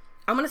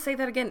 I'm going to say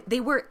that again.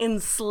 They were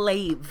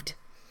enslaved.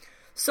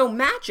 So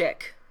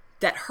magic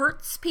that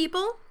hurts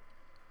people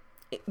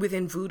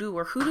within voodoo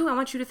or hoodoo, I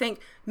want you to think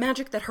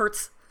magic that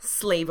hurts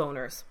slave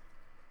owners.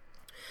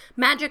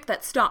 Magic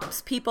that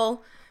stops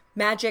people,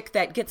 magic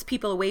that gets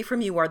people away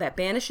from you or that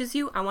banishes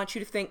you, I want you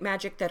to think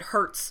magic that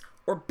hurts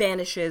or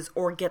banishes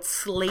or gets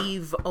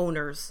slave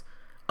owners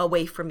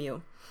away from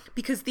you.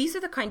 Because these are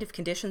the kind of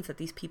conditions that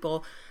these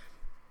people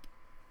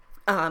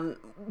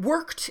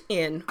worked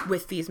in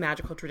with these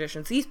magical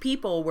traditions. These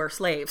people were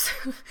slaves.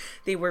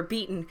 They were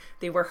beaten.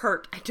 They were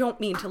hurt. I don't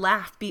mean to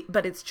laugh,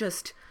 but it's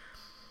just,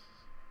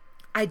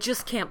 I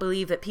just can't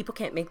believe that people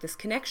can't make this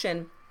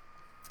connection.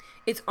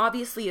 It's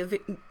obviously a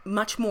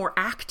much more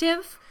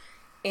active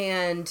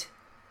and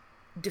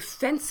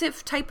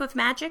defensive type of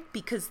magic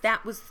because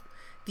that was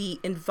the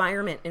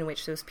environment in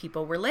which those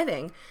people were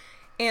living.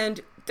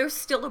 And there's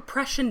still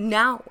oppression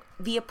now.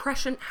 The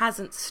oppression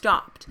hasn't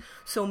stopped.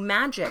 So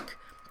magic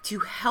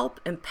to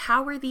help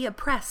empower the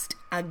oppressed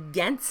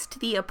against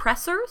the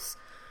oppressors,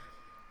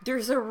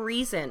 there's a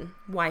reason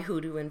why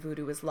hoodoo and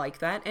voodoo is like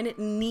that, and it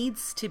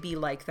needs to be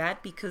like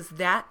that because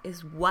that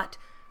is what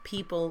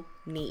people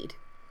need.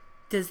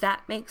 Does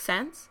that make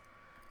sense?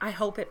 I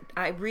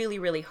really,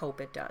 really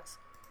hope it does.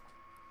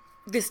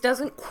 This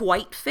doesn't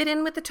quite fit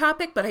in with the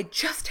topic, but I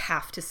just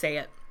have to say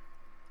it.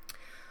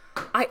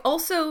 I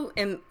also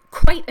am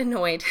quite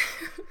annoyed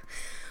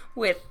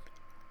with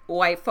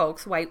white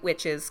folks, white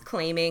witches,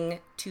 claiming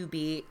to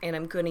be, and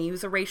I'm going to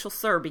use a racial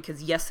slur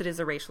because yes, it is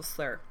a racial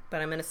slur,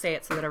 but I'm going to say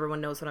it so that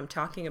everyone knows what I'm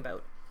talking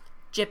about.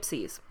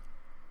 Gypsies.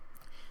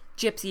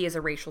 Gypsy is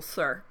a racial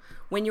slur.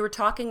 When you were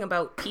talking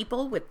about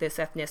people with this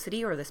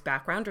ethnicity or this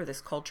background or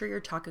this culture, you're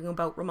talking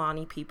about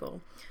Romani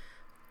people.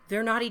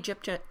 They're not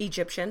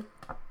Egyptian.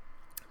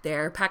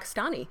 They're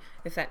Pakistani,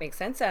 if that makes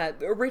sense.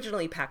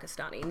 Originally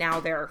Pakistani. Now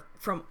they're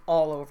from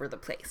all over the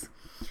place.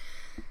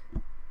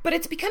 But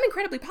it's become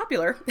incredibly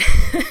popular,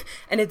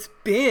 and it's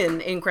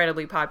been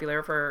incredibly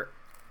popular for,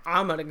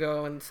 I'm going to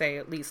go and say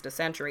at least a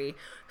century,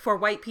 for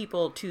white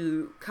people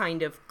to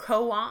kind of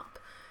co-op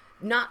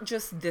not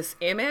just this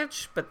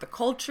image, but the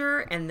culture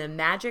and the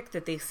magic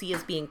that they see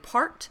as being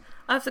part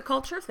of the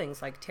culture,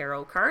 things like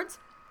tarot cards.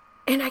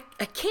 And I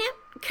can't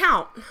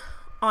count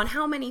on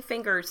how many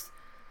fingers,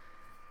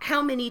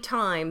 how many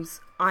times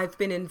I've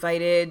been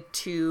invited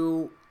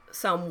to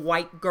some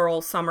white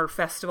girl summer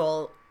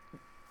festival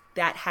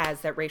that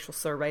has that racial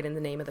slur right in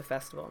the name of the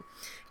festival.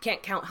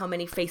 Can't count how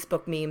many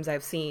Facebook memes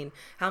I've seen,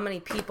 how many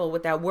people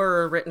with that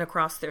word written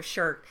across their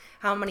shirt,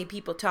 how many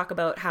people talk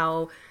about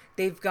how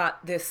they've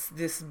got this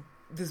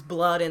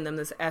blood in them,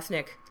 this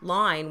ethnic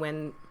line,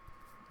 when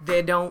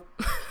they don't.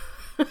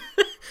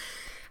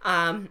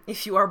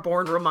 If you are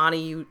born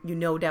Romani, you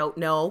no doubt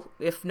know.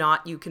 If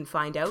not, you can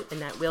find out,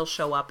 and that will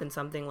show up in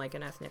something like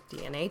an ethnic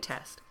DNA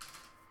test.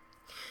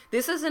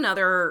 This is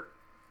another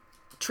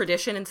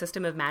tradition and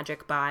system of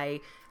magic by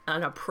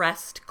an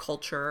oppressed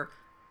culture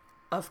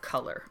of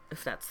color,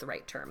 if that's the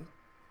right term.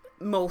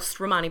 Most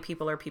Romani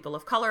people are people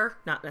of color,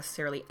 not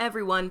necessarily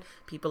everyone.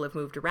 People have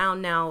moved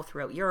around now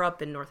throughout Europe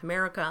and North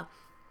America.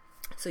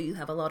 So you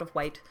have a lot of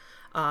white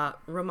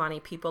Romani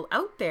people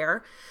out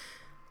there.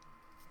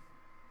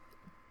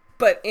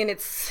 But in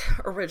its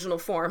original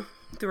form,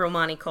 the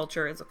Romani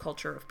culture is a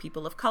culture of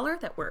people of color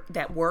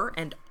that were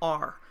and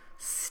are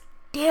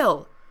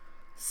still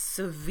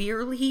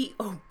severely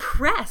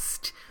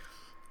oppressed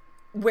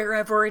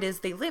wherever it is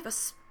they live,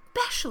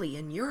 especially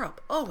in Europe.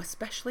 Oh,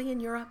 especially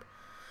in Europe.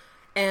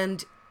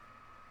 And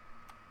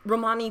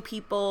Romani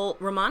people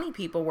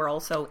were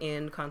also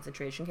in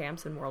concentration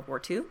camps in World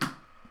War II.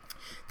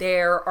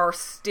 There are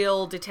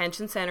still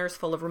detention centers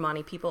full of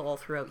Romani people all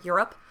throughout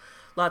Europe.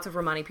 Lots of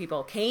Romani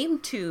people came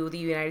to the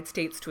United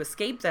States to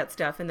escape that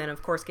stuff, and then,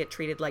 of course, get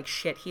treated like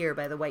shit here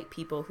by the white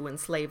people who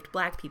enslaved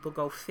black people.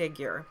 Go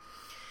figure.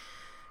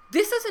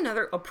 This is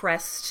another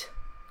oppressed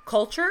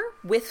culture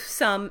with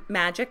some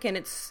magic in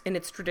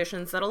its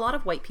traditions that a lot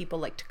of white people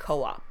like to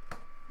co-op.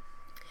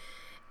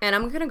 And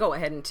I'm going to go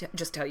ahead and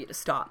just tell you to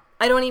stop.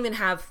 I don't even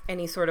have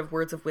any sort of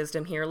words of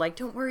wisdom here, like,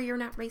 don't worry, you're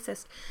not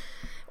racist.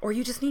 Or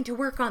you just need to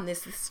work on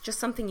this. This is just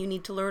something you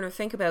need to learn or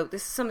think about.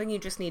 This is something you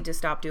just need to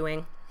stop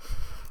doing.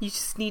 You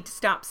just need to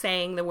stop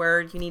saying the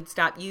word. You need to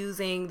stop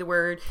using the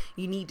word.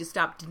 You need to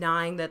stop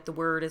denying that the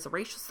word is a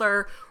racial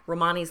slur.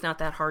 Romani is not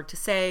that hard to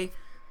say.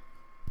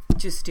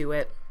 Just do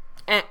it.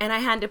 And I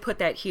had to put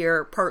that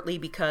here partly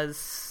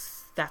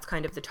because that's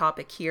kind of the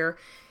topic here,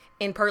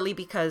 and partly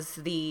because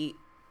the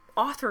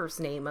author's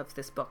name of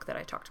this book that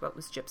I talked about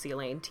was Gypsy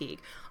Elaine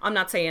Teague. I'm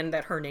not saying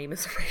that her name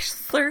is a racial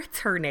slur. It's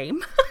her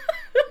name.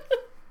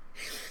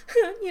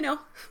 You know,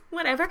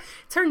 whatever.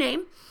 It's her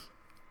name.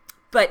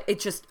 But it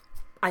just,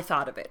 I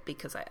thought of it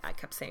because I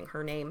kept saying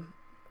her name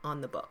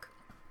on the book.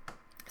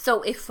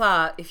 So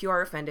if you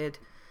are offended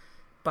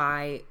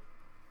by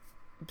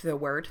the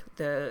word,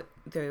 the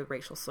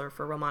racial slur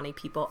for Romani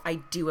people, I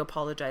do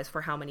apologize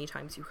for how many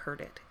times you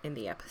heard it in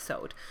the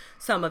episode.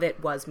 Some of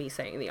it was me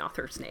saying the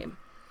author's name,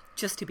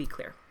 just to be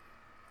clear.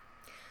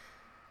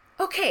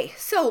 Okay,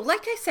 so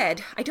like I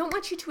said, I don't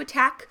want you to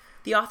attack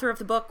the author of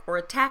the book or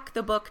attack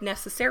the book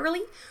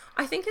necessarily.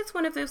 I think it's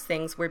one of those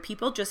things where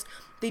people just,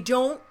 they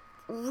don't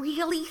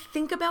really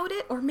think about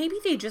it, or maybe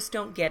they just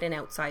don't get an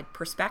outside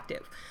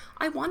perspective.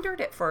 I wondered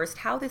at first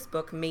how this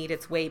book made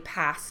its way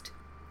past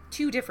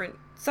two different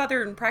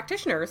Southern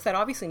practitioners that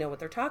obviously know what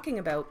they're talking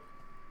about.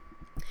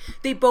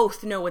 They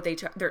both know what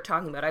they're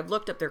talking about. I've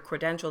looked up their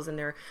credentials,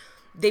 and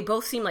they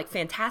both seem like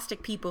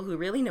fantastic people who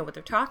really know what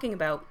they're talking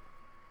about.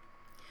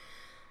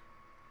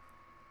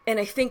 And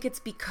I think it's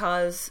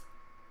because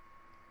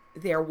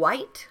they're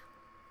white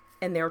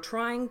and they're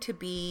trying to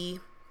be,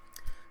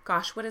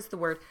 gosh, what is the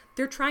word?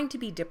 They're trying to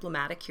be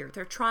diplomatic here.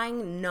 They're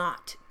trying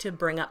not to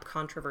bring up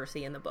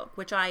controversy in the book,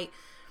 which I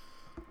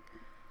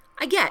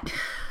get.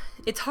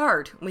 It's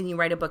hard when you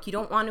write a book. You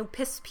don't want to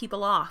piss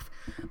people off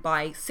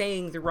by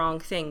saying the wrong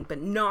thing, but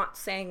not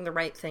saying the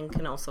right thing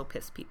can also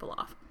piss people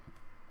off.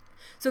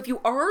 So if you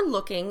are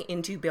looking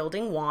into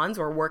building wands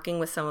or working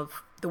with some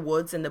of the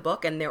woods in the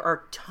book, and there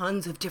are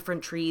tons of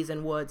different trees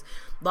and woods,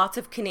 lots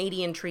of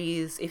Canadian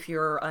trees if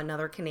you're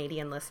another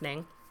Canadian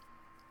listening.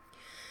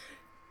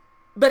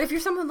 But if you're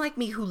someone like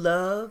me who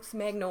loves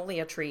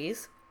magnolia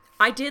trees,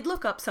 I did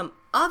look up some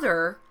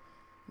other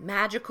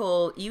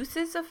magical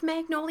uses of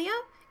magnolia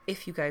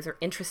if you guys are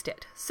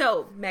interested.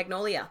 So,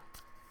 magnolia.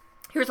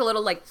 Here's a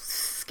little like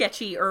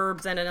sketchy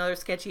herbs and another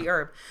sketchy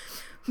herb.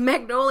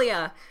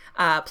 Magnolia.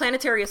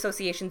 Planetary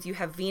associations, you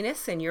have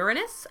Venus and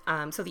Uranus.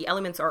 So the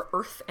elements are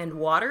earth and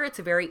water. It's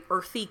a very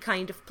earthy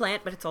kind of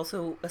plant, but it's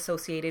also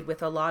associated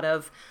with a lot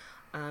of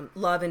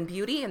love and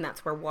beauty, and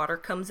that's where water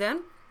comes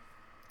in.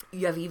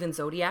 You have even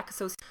zodiac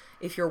associations.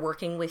 If you're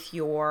working with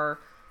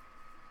your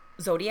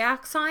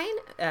zodiac sign,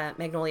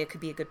 magnolia could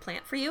be a good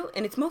plant for you.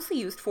 And it's mostly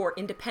used for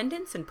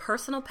independence and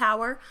personal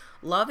power,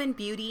 love and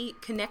beauty,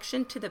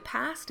 connection to the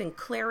past, and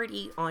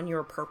clarity on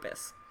your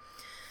purpose.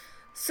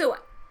 So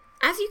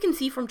as you can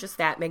see from just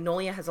that,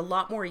 magnolia has a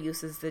lot more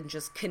uses than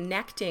just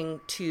connecting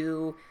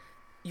to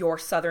your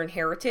Southern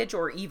heritage,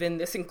 or even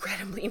this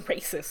incredibly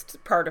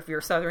racist part of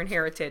your Southern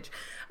heritage.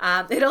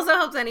 It also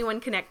helps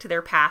anyone connect to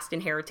their past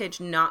and heritage,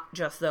 not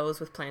just those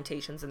with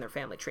plantations in their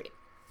family tree.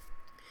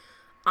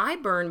 I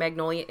burn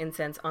magnolia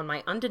incense on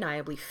my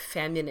undeniably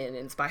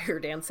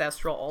feminine-inspired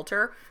ancestral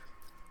altar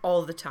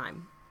all the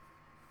time.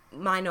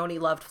 My Noni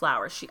loved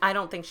flowers. I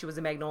don't think she was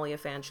a magnolia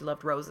fan. She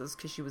loved roses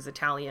because she was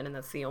Italian, and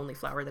that's the only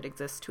flower that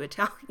exists to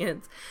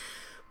Italians.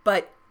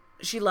 But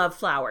she loved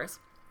flowers.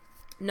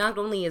 Not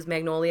only is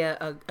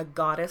magnolia a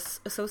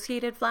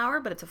goddess-associated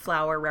flower, but it's a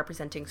flower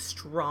representing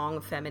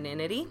strong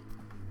femininity.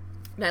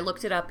 And I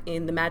looked it up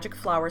in the Magic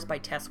Flowers by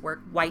Tess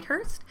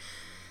Whitehurst.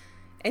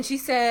 And she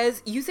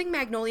says, using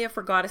magnolia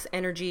for goddess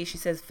energy, she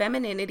says,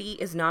 femininity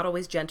is not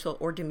always gentle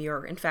or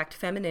demure. In fact,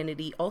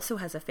 femininity also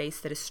has a face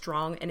that is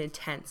strong and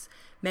intense.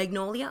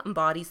 Magnolia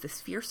embodies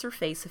this fiercer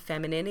face of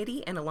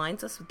femininity and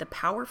aligns us with the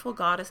powerful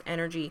goddess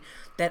energy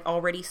that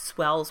already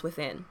swells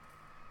within.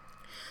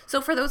 So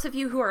for those of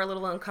you who are a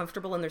little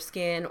uncomfortable in their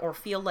skin, or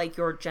feel like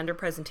your gender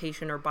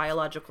presentation or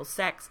biological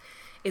sex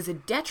is a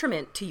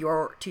detriment to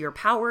your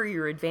power,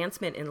 your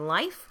advancement in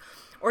life,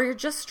 or you're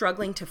just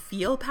struggling to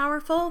feel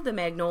powerful, the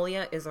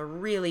magnolia is a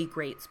really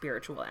great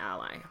spiritual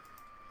ally.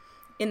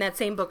 In that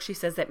same book, she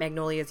says that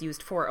magnolia is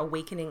used for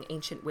awakening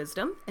ancient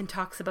wisdom, and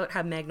talks about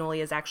how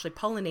magnolia is actually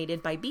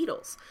pollinated by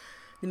beetles.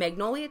 The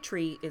magnolia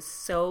tree is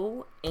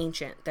so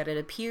ancient that it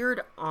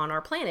appeared on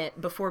our planet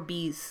before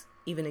bees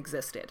even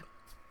existed.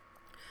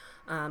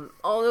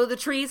 Although the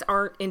trees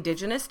aren't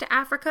indigenous to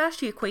Africa,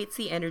 she equates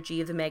the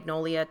energy of the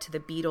magnolia to the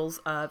beetles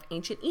of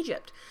ancient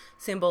Egypt,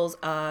 symbols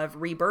of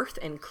rebirth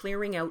and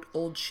clearing out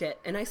old shit.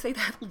 And I say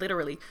that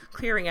literally,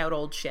 clearing out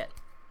old shit.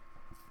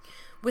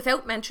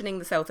 Without mentioning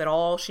the South at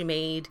all, she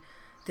made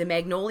the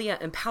magnolia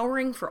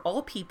empowering for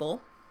all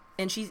people,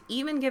 and she's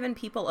even given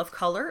people of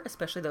color,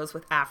 especially those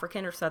with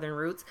African or Southern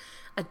roots,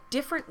 a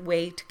different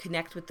way to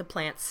connect with the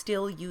plant,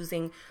 still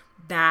using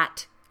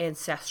that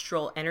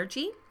ancestral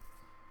energy.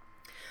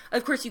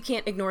 Of course, you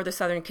can't ignore the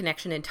Southern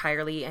connection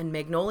entirely, and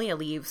magnolia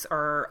leaves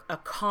are a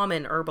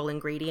common herbal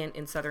ingredient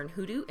in Southern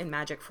hoodoo and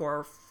magic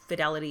for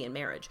fidelity in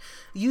marriage,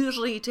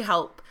 usually to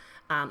help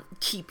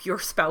keep your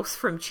spouse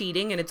from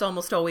cheating, and it's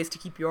almost always to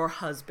keep your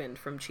husband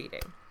from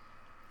cheating.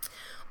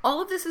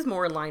 All of this is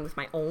more in line with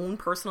my own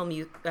personal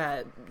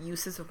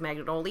uses of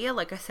magnolia.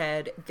 Like I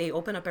said, they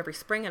open up every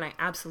spring, and I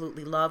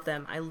absolutely love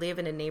them. I live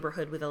in a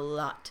neighborhood with a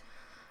lot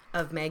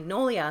of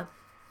magnolia.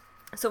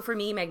 So for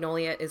me,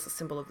 magnolia is a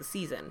symbol of the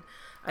season.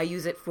 I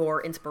use it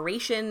for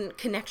inspiration,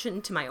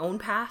 connection to my own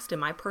past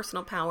and my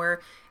personal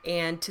power,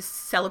 and to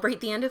celebrate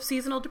the end of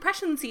seasonal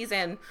depression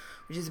season,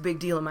 which is a big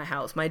deal in my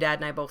house. My dad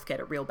and I both get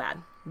it real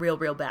bad. Real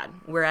bad.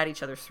 We're at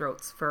each other's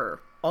throats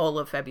for all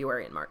of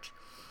February and March.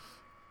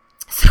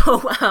 So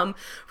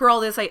for all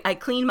this, I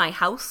clean my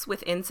house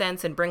with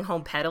incense and bring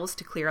home petals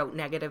to clear out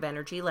negative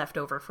energy left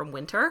over from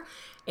winter.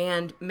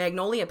 And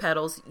magnolia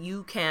petals,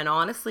 you can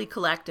honestly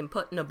collect and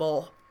put in a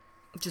bowl.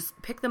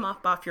 Just pick them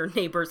up off your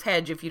neighbor's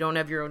hedge if you don't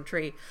have your own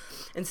tree,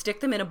 and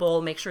stick them in a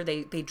bowl. Make sure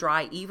they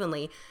dry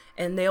evenly,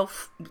 and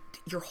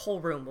your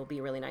whole room will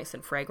be really nice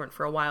and fragrant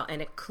for a while,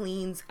 and it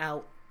cleans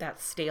out that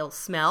stale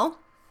smell.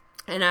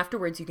 And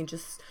afterwards, you can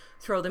just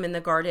throw them in the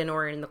garden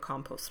or in the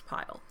compost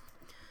pile.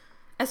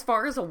 As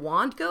far as a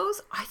wand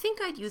goes, I think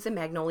I'd use a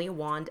magnolia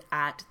wand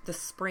at the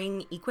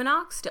spring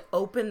equinox to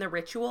open the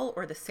ritual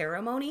or the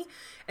ceremony,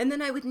 and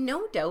then I would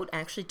no doubt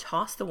actually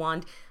toss the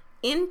wand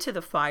into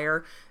the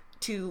fire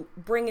to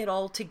bring it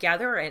all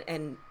together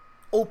and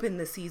open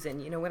the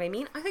season. You know what I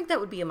mean? I think that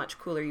would be a much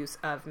cooler use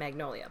of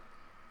magnolia.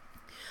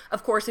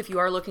 Of course, if you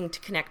are looking to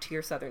connect to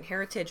your Southern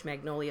heritage,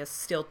 magnolia is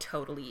still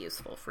totally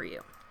useful for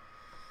you.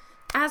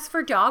 As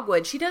for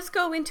dogwood, she does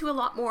go into a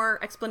lot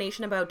more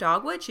explanation about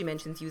dogwood. She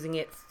mentions using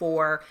it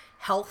for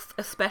health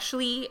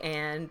especially,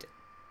 and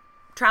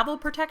travel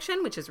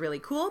protection, which is really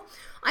cool.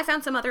 I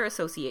found some other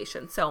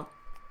associations. So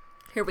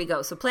here we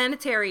go. So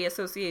planetary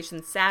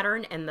association,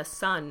 Saturn and the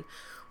sun,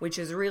 which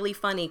is really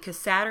funny because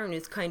Saturn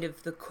is kind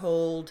of the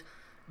cold,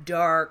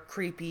 dark,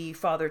 creepy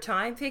father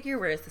time figure,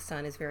 whereas the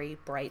sun is very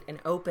bright and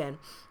open.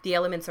 The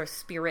elements are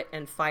spirit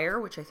and fire,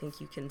 which I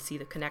think you can see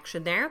the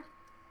connection there.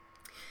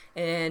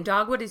 And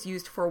dogwood is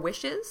used for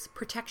wishes,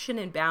 protection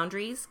and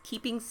boundaries,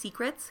 keeping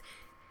secrets,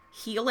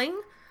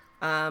 healing.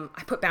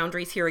 I put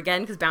boundaries here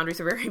again because boundaries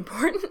are very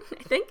important,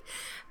 I think.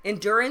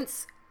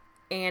 Endurance,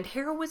 and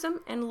heroism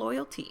and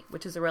loyalty,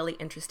 which is a really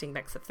interesting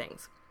mix of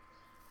things.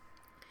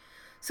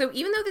 So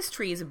even though this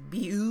tree is a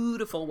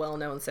beautiful,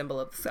 well-known symbol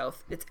of the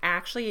South, it's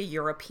actually a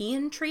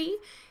European tree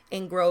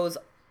and grows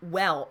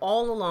well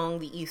all along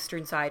the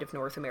eastern side of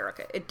North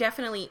America. It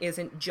definitely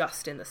isn't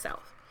just in the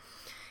South.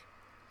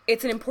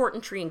 It's an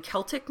important tree in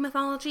Celtic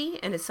mythology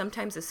and is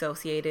sometimes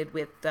associated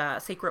with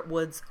sacred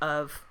woods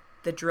of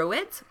the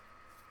Druids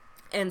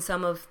and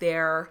some of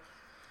their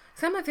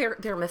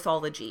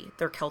mythology,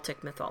 their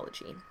Celtic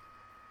mythology.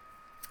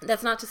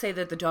 That's not to say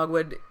that the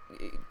dogwood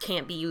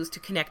can't be used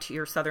to connect to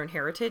your Southern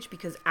heritage,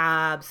 because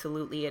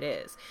absolutely it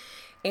is.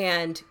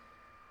 And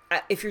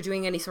if you're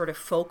doing any sort of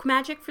folk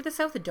magic for the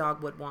South, the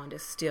dogwood wand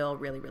is still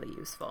really, really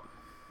useful.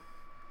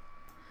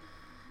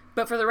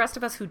 But for the rest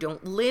of us who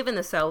don't live in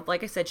the South,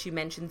 like I said, she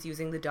mentions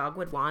using the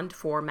dogwood wand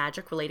for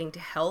magic relating to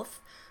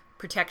health,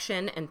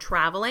 protection, and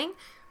traveling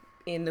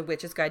in The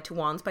Witch's Guide to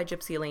Wands by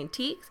Gypsy Elaine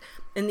Teagues.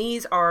 And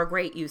these are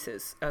great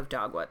uses of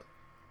dogwood.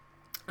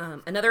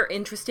 Another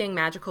interesting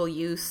magical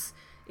use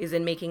is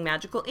in making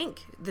magical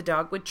ink. The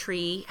dogwood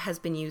tree has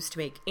been used to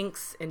make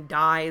inks and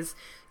dyes,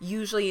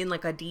 usually in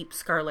like a deep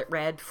scarlet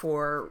red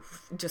for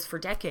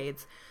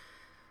decades.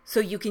 So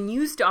you can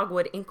use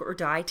dogwood ink or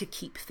dye to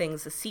keep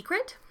things a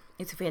secret.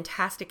 It's a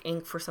fantastic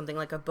ink for something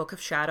like a book of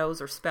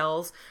shadows or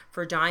spells,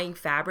 for dyeing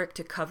fabric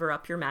to cover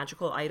up your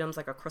magical items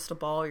like a crystal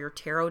ball or your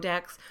tarot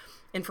decks,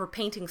 and for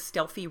painting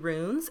stealthy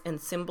runes and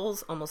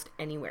symbols almost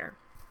anywhere.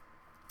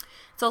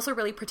 It's also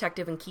really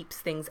protective and keeps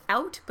things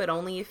out, but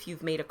only if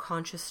you've made a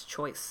conscious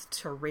choice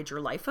to rid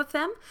your life of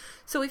them.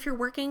 So if you're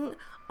working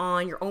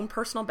on your own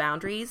personal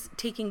boundaries,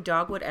 taking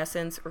dogwood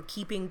essence or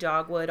keeping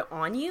dogwood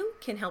on you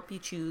can help you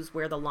choose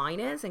where the line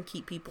is and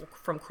keep people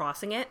from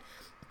crossing it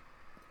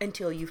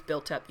until you've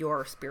built up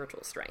your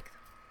spiritual strength.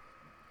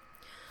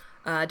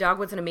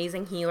 Dogwood's an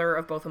amazing healer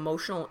of both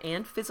emotional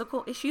and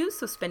physical issues,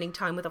 so spending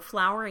time with a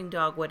flowering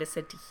dogwood is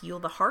said to heal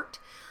the heart.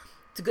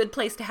 It's a good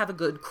place to have a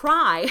good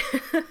cry,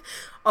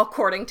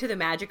 according to The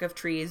Magic of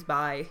Trees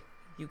by,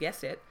 you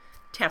guessed it,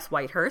 Tess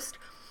Whitehurst.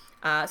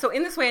 So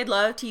in this way, I'd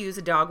love to use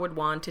a dogwood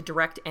wand to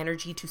direct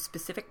energy to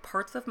specific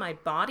parts of my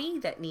body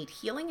that need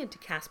healing and to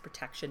cast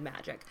protection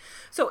magic.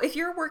 So if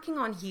you're working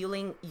on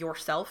healing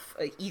yourself,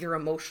 either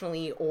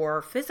emotionally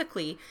or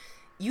physically,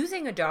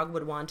 using a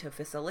dogwood wand to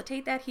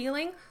facilitate that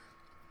healing,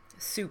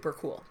 super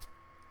cool.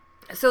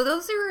 So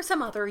those are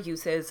some other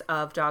uses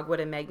of dogwood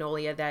and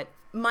magnolia that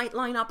might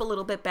line up a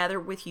little bit better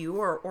with you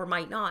or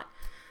might not.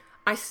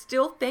 I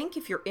still think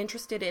if you're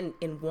interested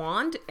in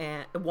wands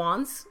and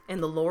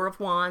the lore of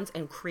wands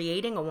and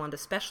creating a wand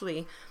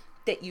especially,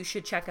 that you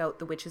should check out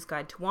The Witch's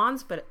Guide to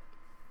Wands. But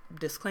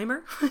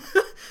disclaimer,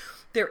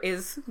 there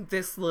is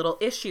this little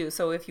issue.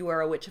 So if you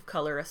are a witch of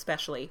color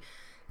especially,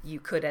 you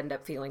could end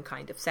up feeling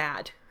kind of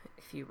sad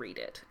if you read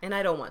it. And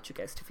I don't want you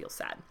guys to feel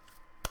sad.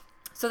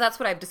 So that's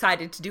what I've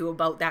decided to do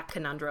about that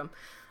conundrum.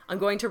 I'm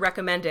going to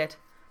recommend it,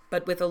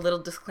 but with a little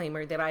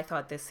disclaimer that I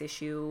thought this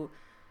issue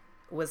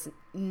was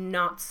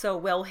not so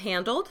well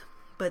handled,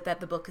 but that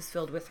the book is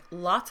filled with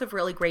lots of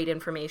really great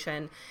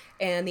information,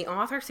 and the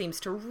author seems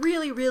to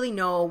really, really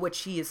know what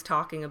she is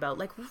talking about,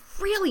 like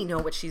really know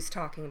what she's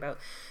talking about.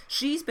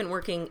 She's been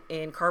working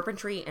in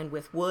carpentry and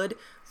with wood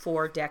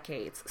for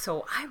decades,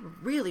 so I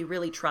really,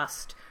 really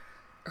trust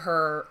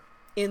her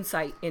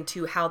insight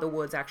into how the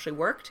woods actually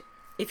worked.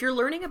 If you're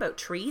learning about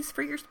trees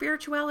for your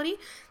spirituality,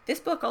 this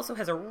book also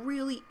has a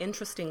really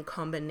interesting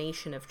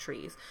combination of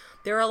trees.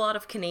 There are a lot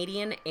of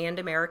Canadian and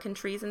American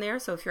trees in there,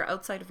 so if you're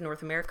outside of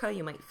North America,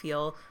 you might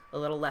feel a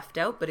little left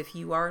out, but if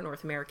you are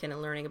North American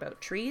and learning about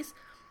trees,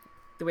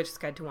 The Witch's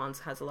Guide to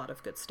Wands has a lot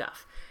of good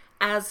stuff,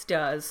 as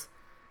does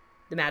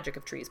The Magick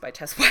of Trees by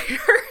Tess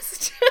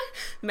Whitehurst.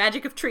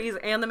 Magick of Trees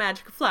and The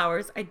Magick of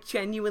Flowers. I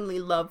genuinely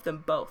love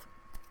them both.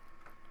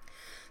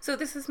 So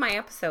this is my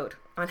episode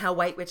on how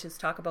white witches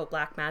talk about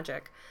black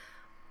magic.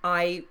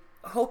 I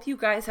hope you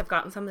guys have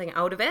gotten something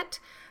out of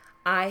it.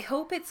 I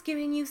hope it's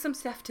giving you some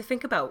stuff to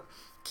think about.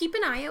 Keep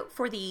an eye out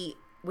for the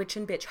Witch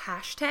and Bitch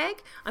hashtag.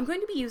 I'm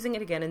going to be using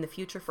it again in the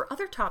future for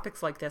other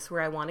topics like this where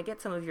I want to get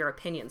some of your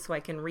opinions so I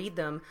can read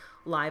them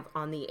live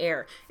on the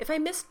air. If I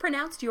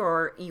mispronounced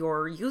your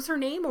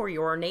username or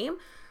your name,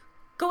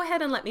 go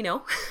ahead and let me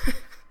know.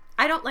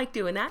 I don't like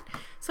doing that,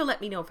 so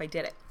let me know if I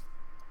did it.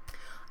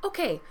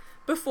 Okay.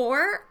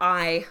 Before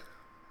I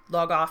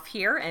log off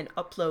here and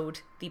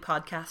upload the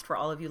podcast for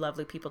all of you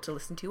lovely people to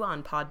listen to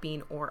on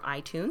Podbean or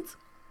iTunes,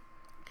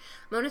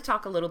 I'm going to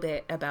talk a little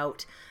bit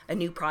about a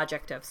new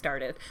project I've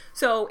started.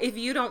 So if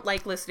you don't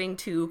like listening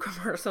to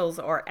commercials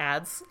or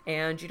ads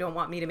and you don't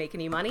want me to make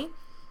any money,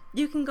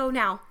 you can go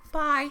now.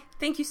 Bye.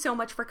 Thank you so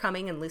much for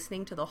coming and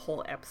listening to the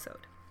whole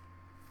episode.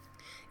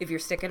 If you're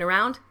sticking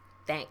around,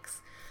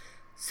 thanks.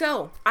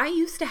 So, I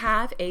used to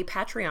have a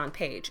Patreon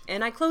page,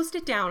 and I closed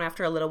it down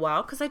after a little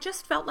while because I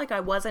just felt like I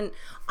wasn't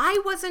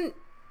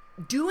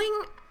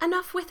doing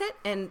enough with it,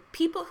 and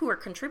people who were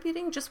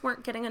contributing just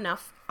weren't getting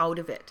enough out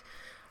of it.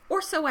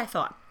 Or so I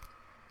thought.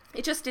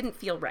 It just didn't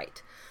feel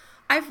right.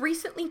 I've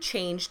recently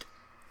changed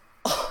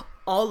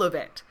all of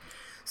it.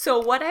 So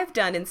what I've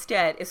done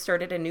instead is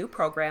started a new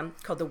program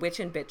called the Witch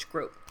and Bitch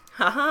Group.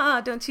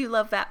 Haha, don't you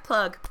love that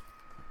plug?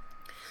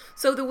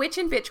 So the Witch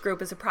and Bitch Group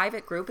is a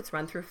private group. It's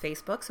run through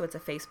Facebook, so it's a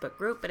Facebook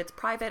group, but it's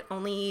private.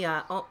 Only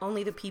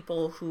the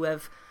people who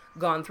have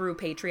gone through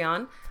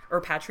Patreon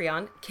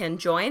can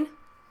join.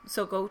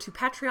 So go to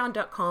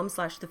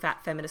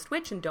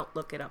patreon.com/thefatfeministwitch and don't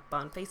look it up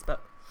on Facebook.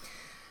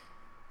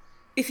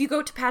 If you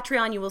go to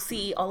Patreon, you will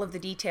see all of the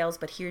details,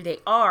 but here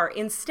they are.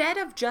 Instead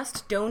of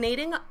just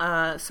donating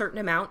a certain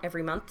amount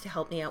every month to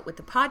help me out with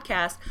the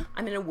podcast,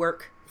 I'm going to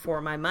work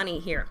for my money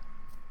here.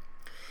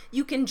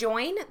 You can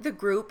join the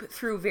group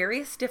through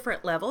various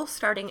different levels,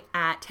 starting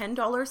at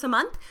 $10 a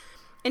month.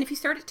 And if you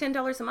start at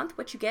 $10 a month,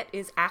 what you get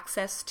is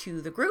access to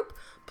the group.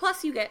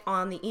 Plus you get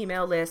on the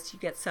email list, you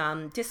get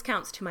some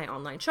discounts to my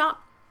online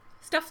shop,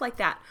 stuff like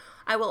that.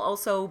 I will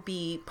also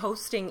be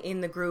posting in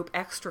the group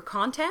extra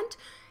content,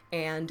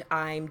 and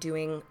I'm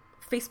doing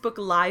Facebook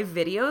Live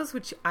videos,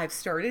 which I've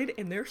started,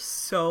 and they're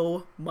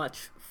so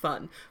much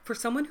fun. For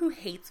someone who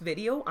hates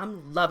video,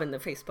 I'm loving the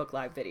Facebook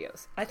Live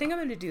videos. I think I'm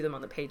going to do them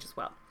on the page as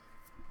well.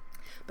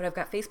 But I've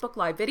got Facebook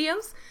Live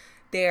videos.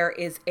 There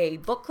is a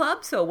book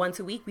club. So once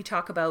a week we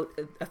talk about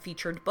a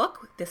featured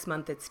book. This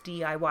month it's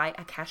DIY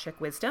Akashic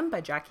Wisdom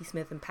by Jackie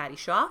Smith and Patty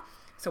Shaw.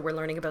 So we're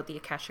learning about the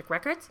Akashic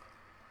Records.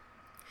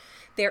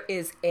 There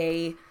is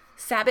a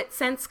Sabbath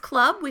Sense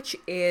Club, which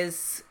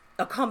is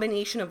a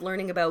combination of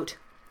learning about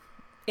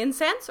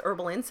incense,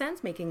 herbal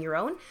incense, making your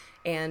own,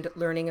 and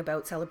learning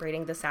about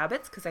celebrating the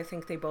Sabbats, because I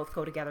think they both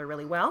go together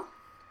really well.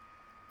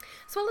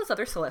 As well as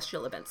other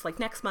celestial events. Like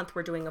next month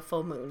we're doing a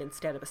full moon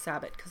instead of a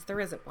Sabbath because there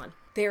isn't one.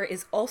 There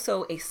is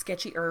also a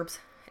Sketchy Herbs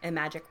and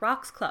Magic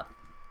Rocks Club.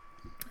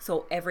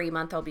 So every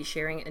month I'll be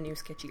sharing a new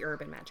sketchy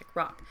herb and magic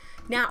rock.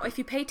 Now, if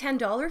you pay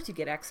 $10, you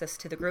get access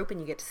to the group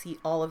and you get to see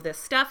all of this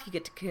stuff. You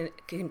get to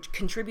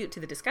contribute to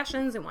the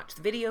discussions and watch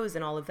the videos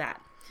and all of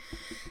that.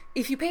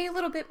 If you pay a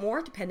little bit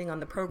more, depending on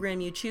the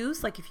program you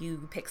choose, like if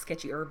you pick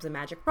sketchy herbs and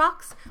magic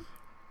rocks,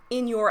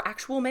 in your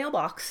actual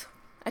mailbox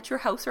at your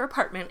house or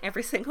apartment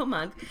every single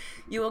month,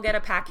 you will get a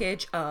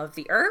package of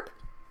the herb,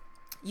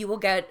 You will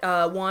get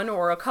one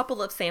or a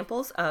couple of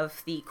samples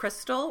of the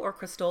crystal or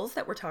crystals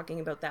that we're talking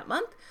about that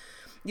month.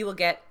 You will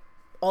get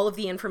all of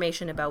the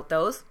information about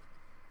those.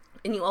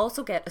 And you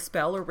also get a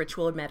spell or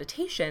ritual or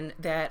meditation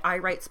that I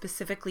write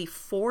specifically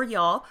for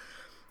y'all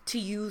to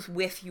use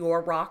with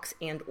your rocks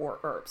and or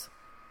herbs.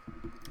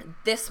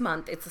 This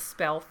month, it's a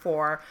spell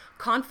for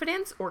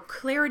confidence or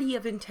clarity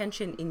of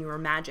intention in your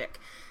magic.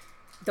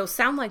 Those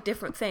sound like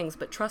different things,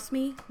 but trust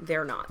me,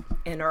 they're not.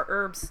 And our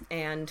herbs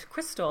and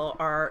crystal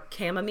are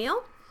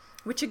chamomile,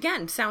 which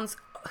again sounds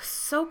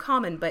so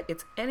common, but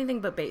it's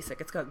anything but basic.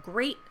 It's got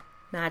great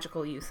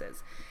magical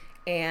uses.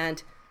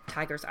 And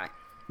tiger's eye.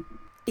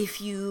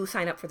 If you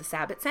sign up for the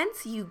Sabbat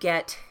Sense, you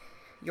get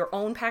your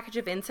own package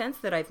of incense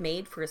that I've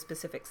made for a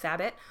specific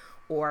Sabbat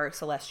or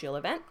celestial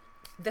event.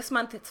 This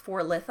month it's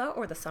for Litha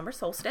or the summer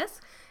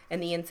solstice,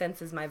 and the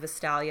incense is my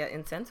Vestalia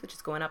incense, which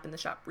is going up in the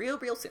shop real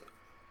soon.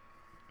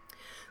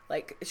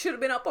 Like, it should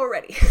have been up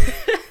already.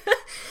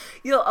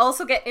 You'll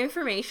also get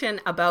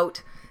information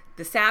about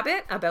the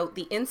Sabbat, about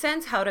the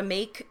incense, how to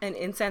make an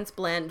incense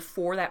blend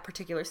for that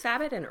particular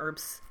Sabbat, and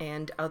herbs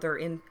and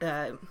other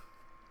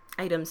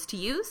items to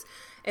use,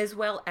 as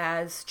well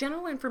as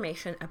general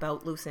information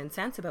about loose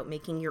incense, about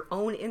making your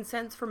own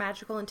incense for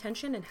magical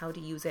intention and how to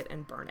use it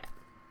and burn it.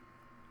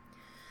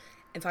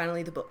 And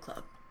finally, the book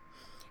club.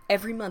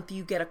 Every month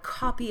you get a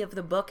copy of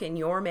the book in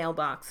your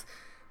mailbox.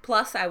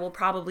 Plus, I will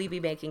probably be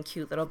making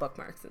cute little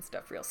bookmarks and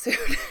stuff real soon.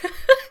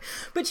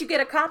 But you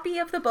get a copy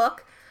of the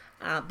book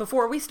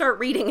before we start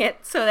reading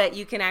it so that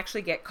you can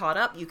actually get caught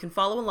up. You can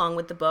follow along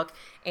with the book.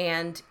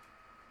 And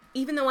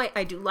even though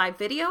I do live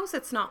videos,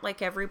 it's not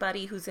like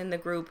everybody who's in the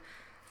group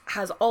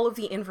has all of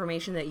the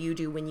information that you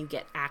do when you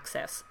get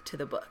access to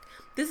the book.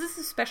 This is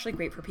especially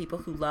great for people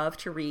who love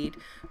to read,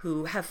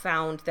 who have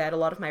found that a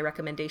lot of my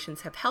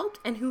recommendations have helped,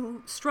 and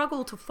who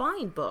struggle to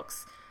find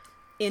books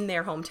in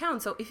their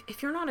hometown. So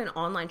if you're not an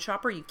online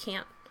shopper, you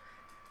can't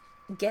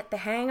get the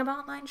hang of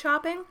online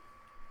shopping,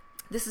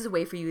 this is a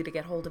way for you to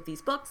get hold of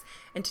these books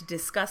and to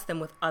discuss them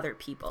with other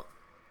people.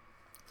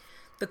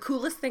 The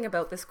coolest thing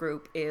about this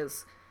group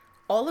is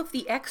all of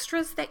the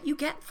extras that you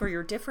get for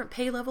your different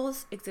pay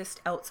levels exist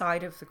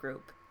outside of the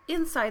group.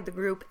 Inside the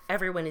group,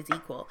 everyone is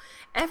equal.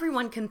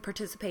 Everyone can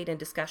participate in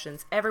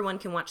discussions. Everyone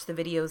can watch the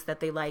videos that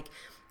they like.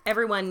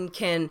 Everyone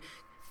can,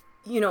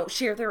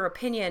 share their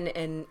opinion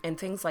and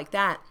things like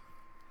that.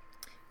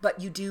 But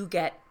you do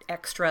get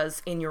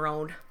extras in your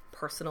own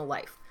personal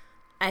life.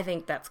 I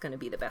think that's going to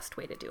be the best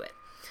way to do it.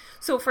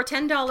 So for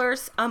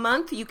 $10 a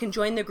month, you can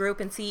join the group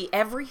and see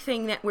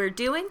everything that we're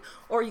doing,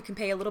 or you can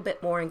pay a little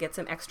bit more and get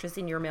some extras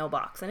in your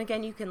mailbox. And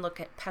again, you can look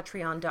at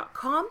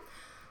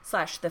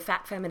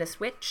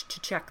patreon.com/thefatfeministwitch to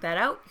check that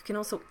out. You can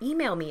also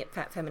email me at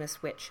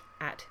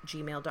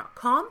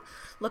fatfeministwitch@gmail.com.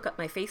 Look up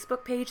my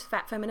Facebook page,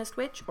 Fat Feminist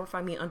Witch, or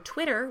find me on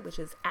Twitter, which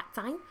is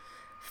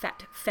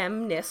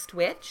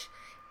 @FatFeministWitch.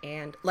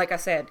 And like I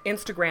said,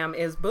 Instagram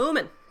is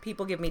booming.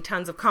 People give me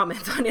tons of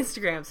comments on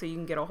Instagram, so you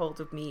can get a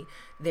hold of me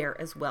there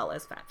as well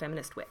as Fat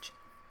Feminist Witch.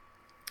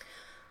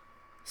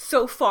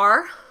 So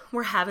far,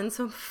 we're having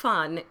some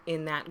fun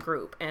in that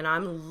group, and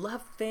I'm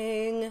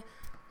loving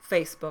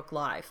Facebook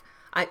Live.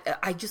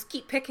 I just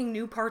keep picking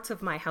new parts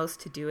of my house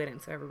to do it,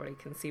 and so everybody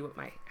can see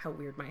how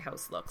weird my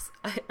house looks.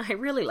 I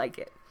really like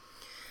it.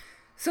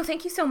 So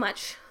thank you so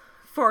much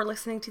for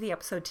listening to the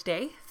episode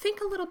today.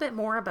 Think a little bit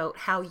more about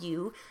how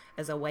you,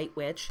 as a white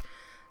witch,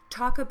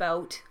 talk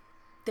about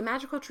the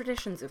magical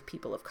traditions of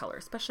people of color,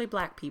 especially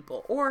Black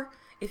people. Or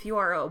if you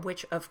are a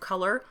witch of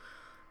color,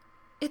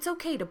 it's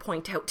okay to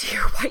point out to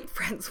your white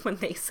friends when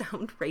they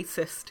sound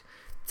racist.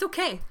 It's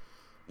okay.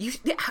 You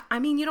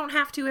don't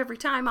have to every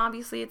time.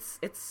 Obviously, it's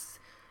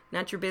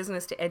not your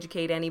business to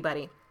educate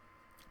anybody.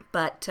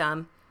 But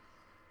I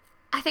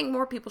think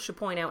more people should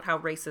point out how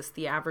racist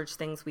the average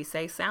things we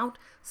say sound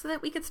so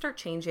that we could start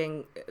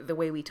changing the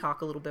way we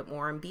talk a little bit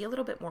more and be a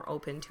little bit more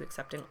open to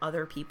accepting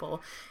other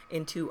people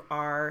into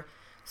our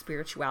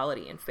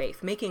spirituality and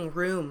faith, making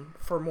room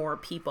for more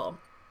people.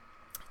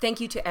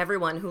 Thank you to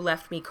everyone who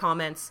left me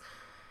comments,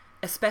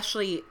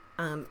 especially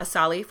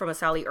Asali from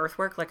Asali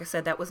Earthwork. Like I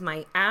said, that was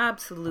my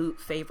absolute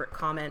favorite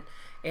comment.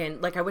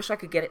 And I wish I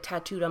could get it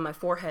tattooed on my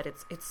forehead.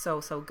 It's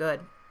so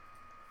good.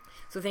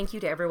 So thank you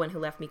to everyone who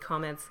left me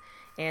comments.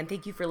 And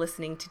thank you for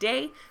listening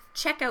today.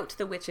 Check out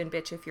The Witch and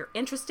Bitch if you're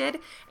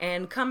interested.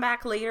 And come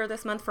back later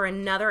this month for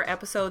another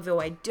episode, though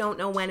I don't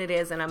know when it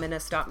is, and I'm going to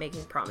stop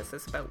making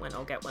promises about when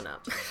I'll get one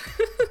up.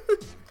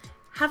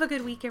 Have a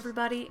good week,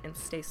 everybody, and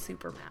stay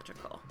super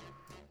magical.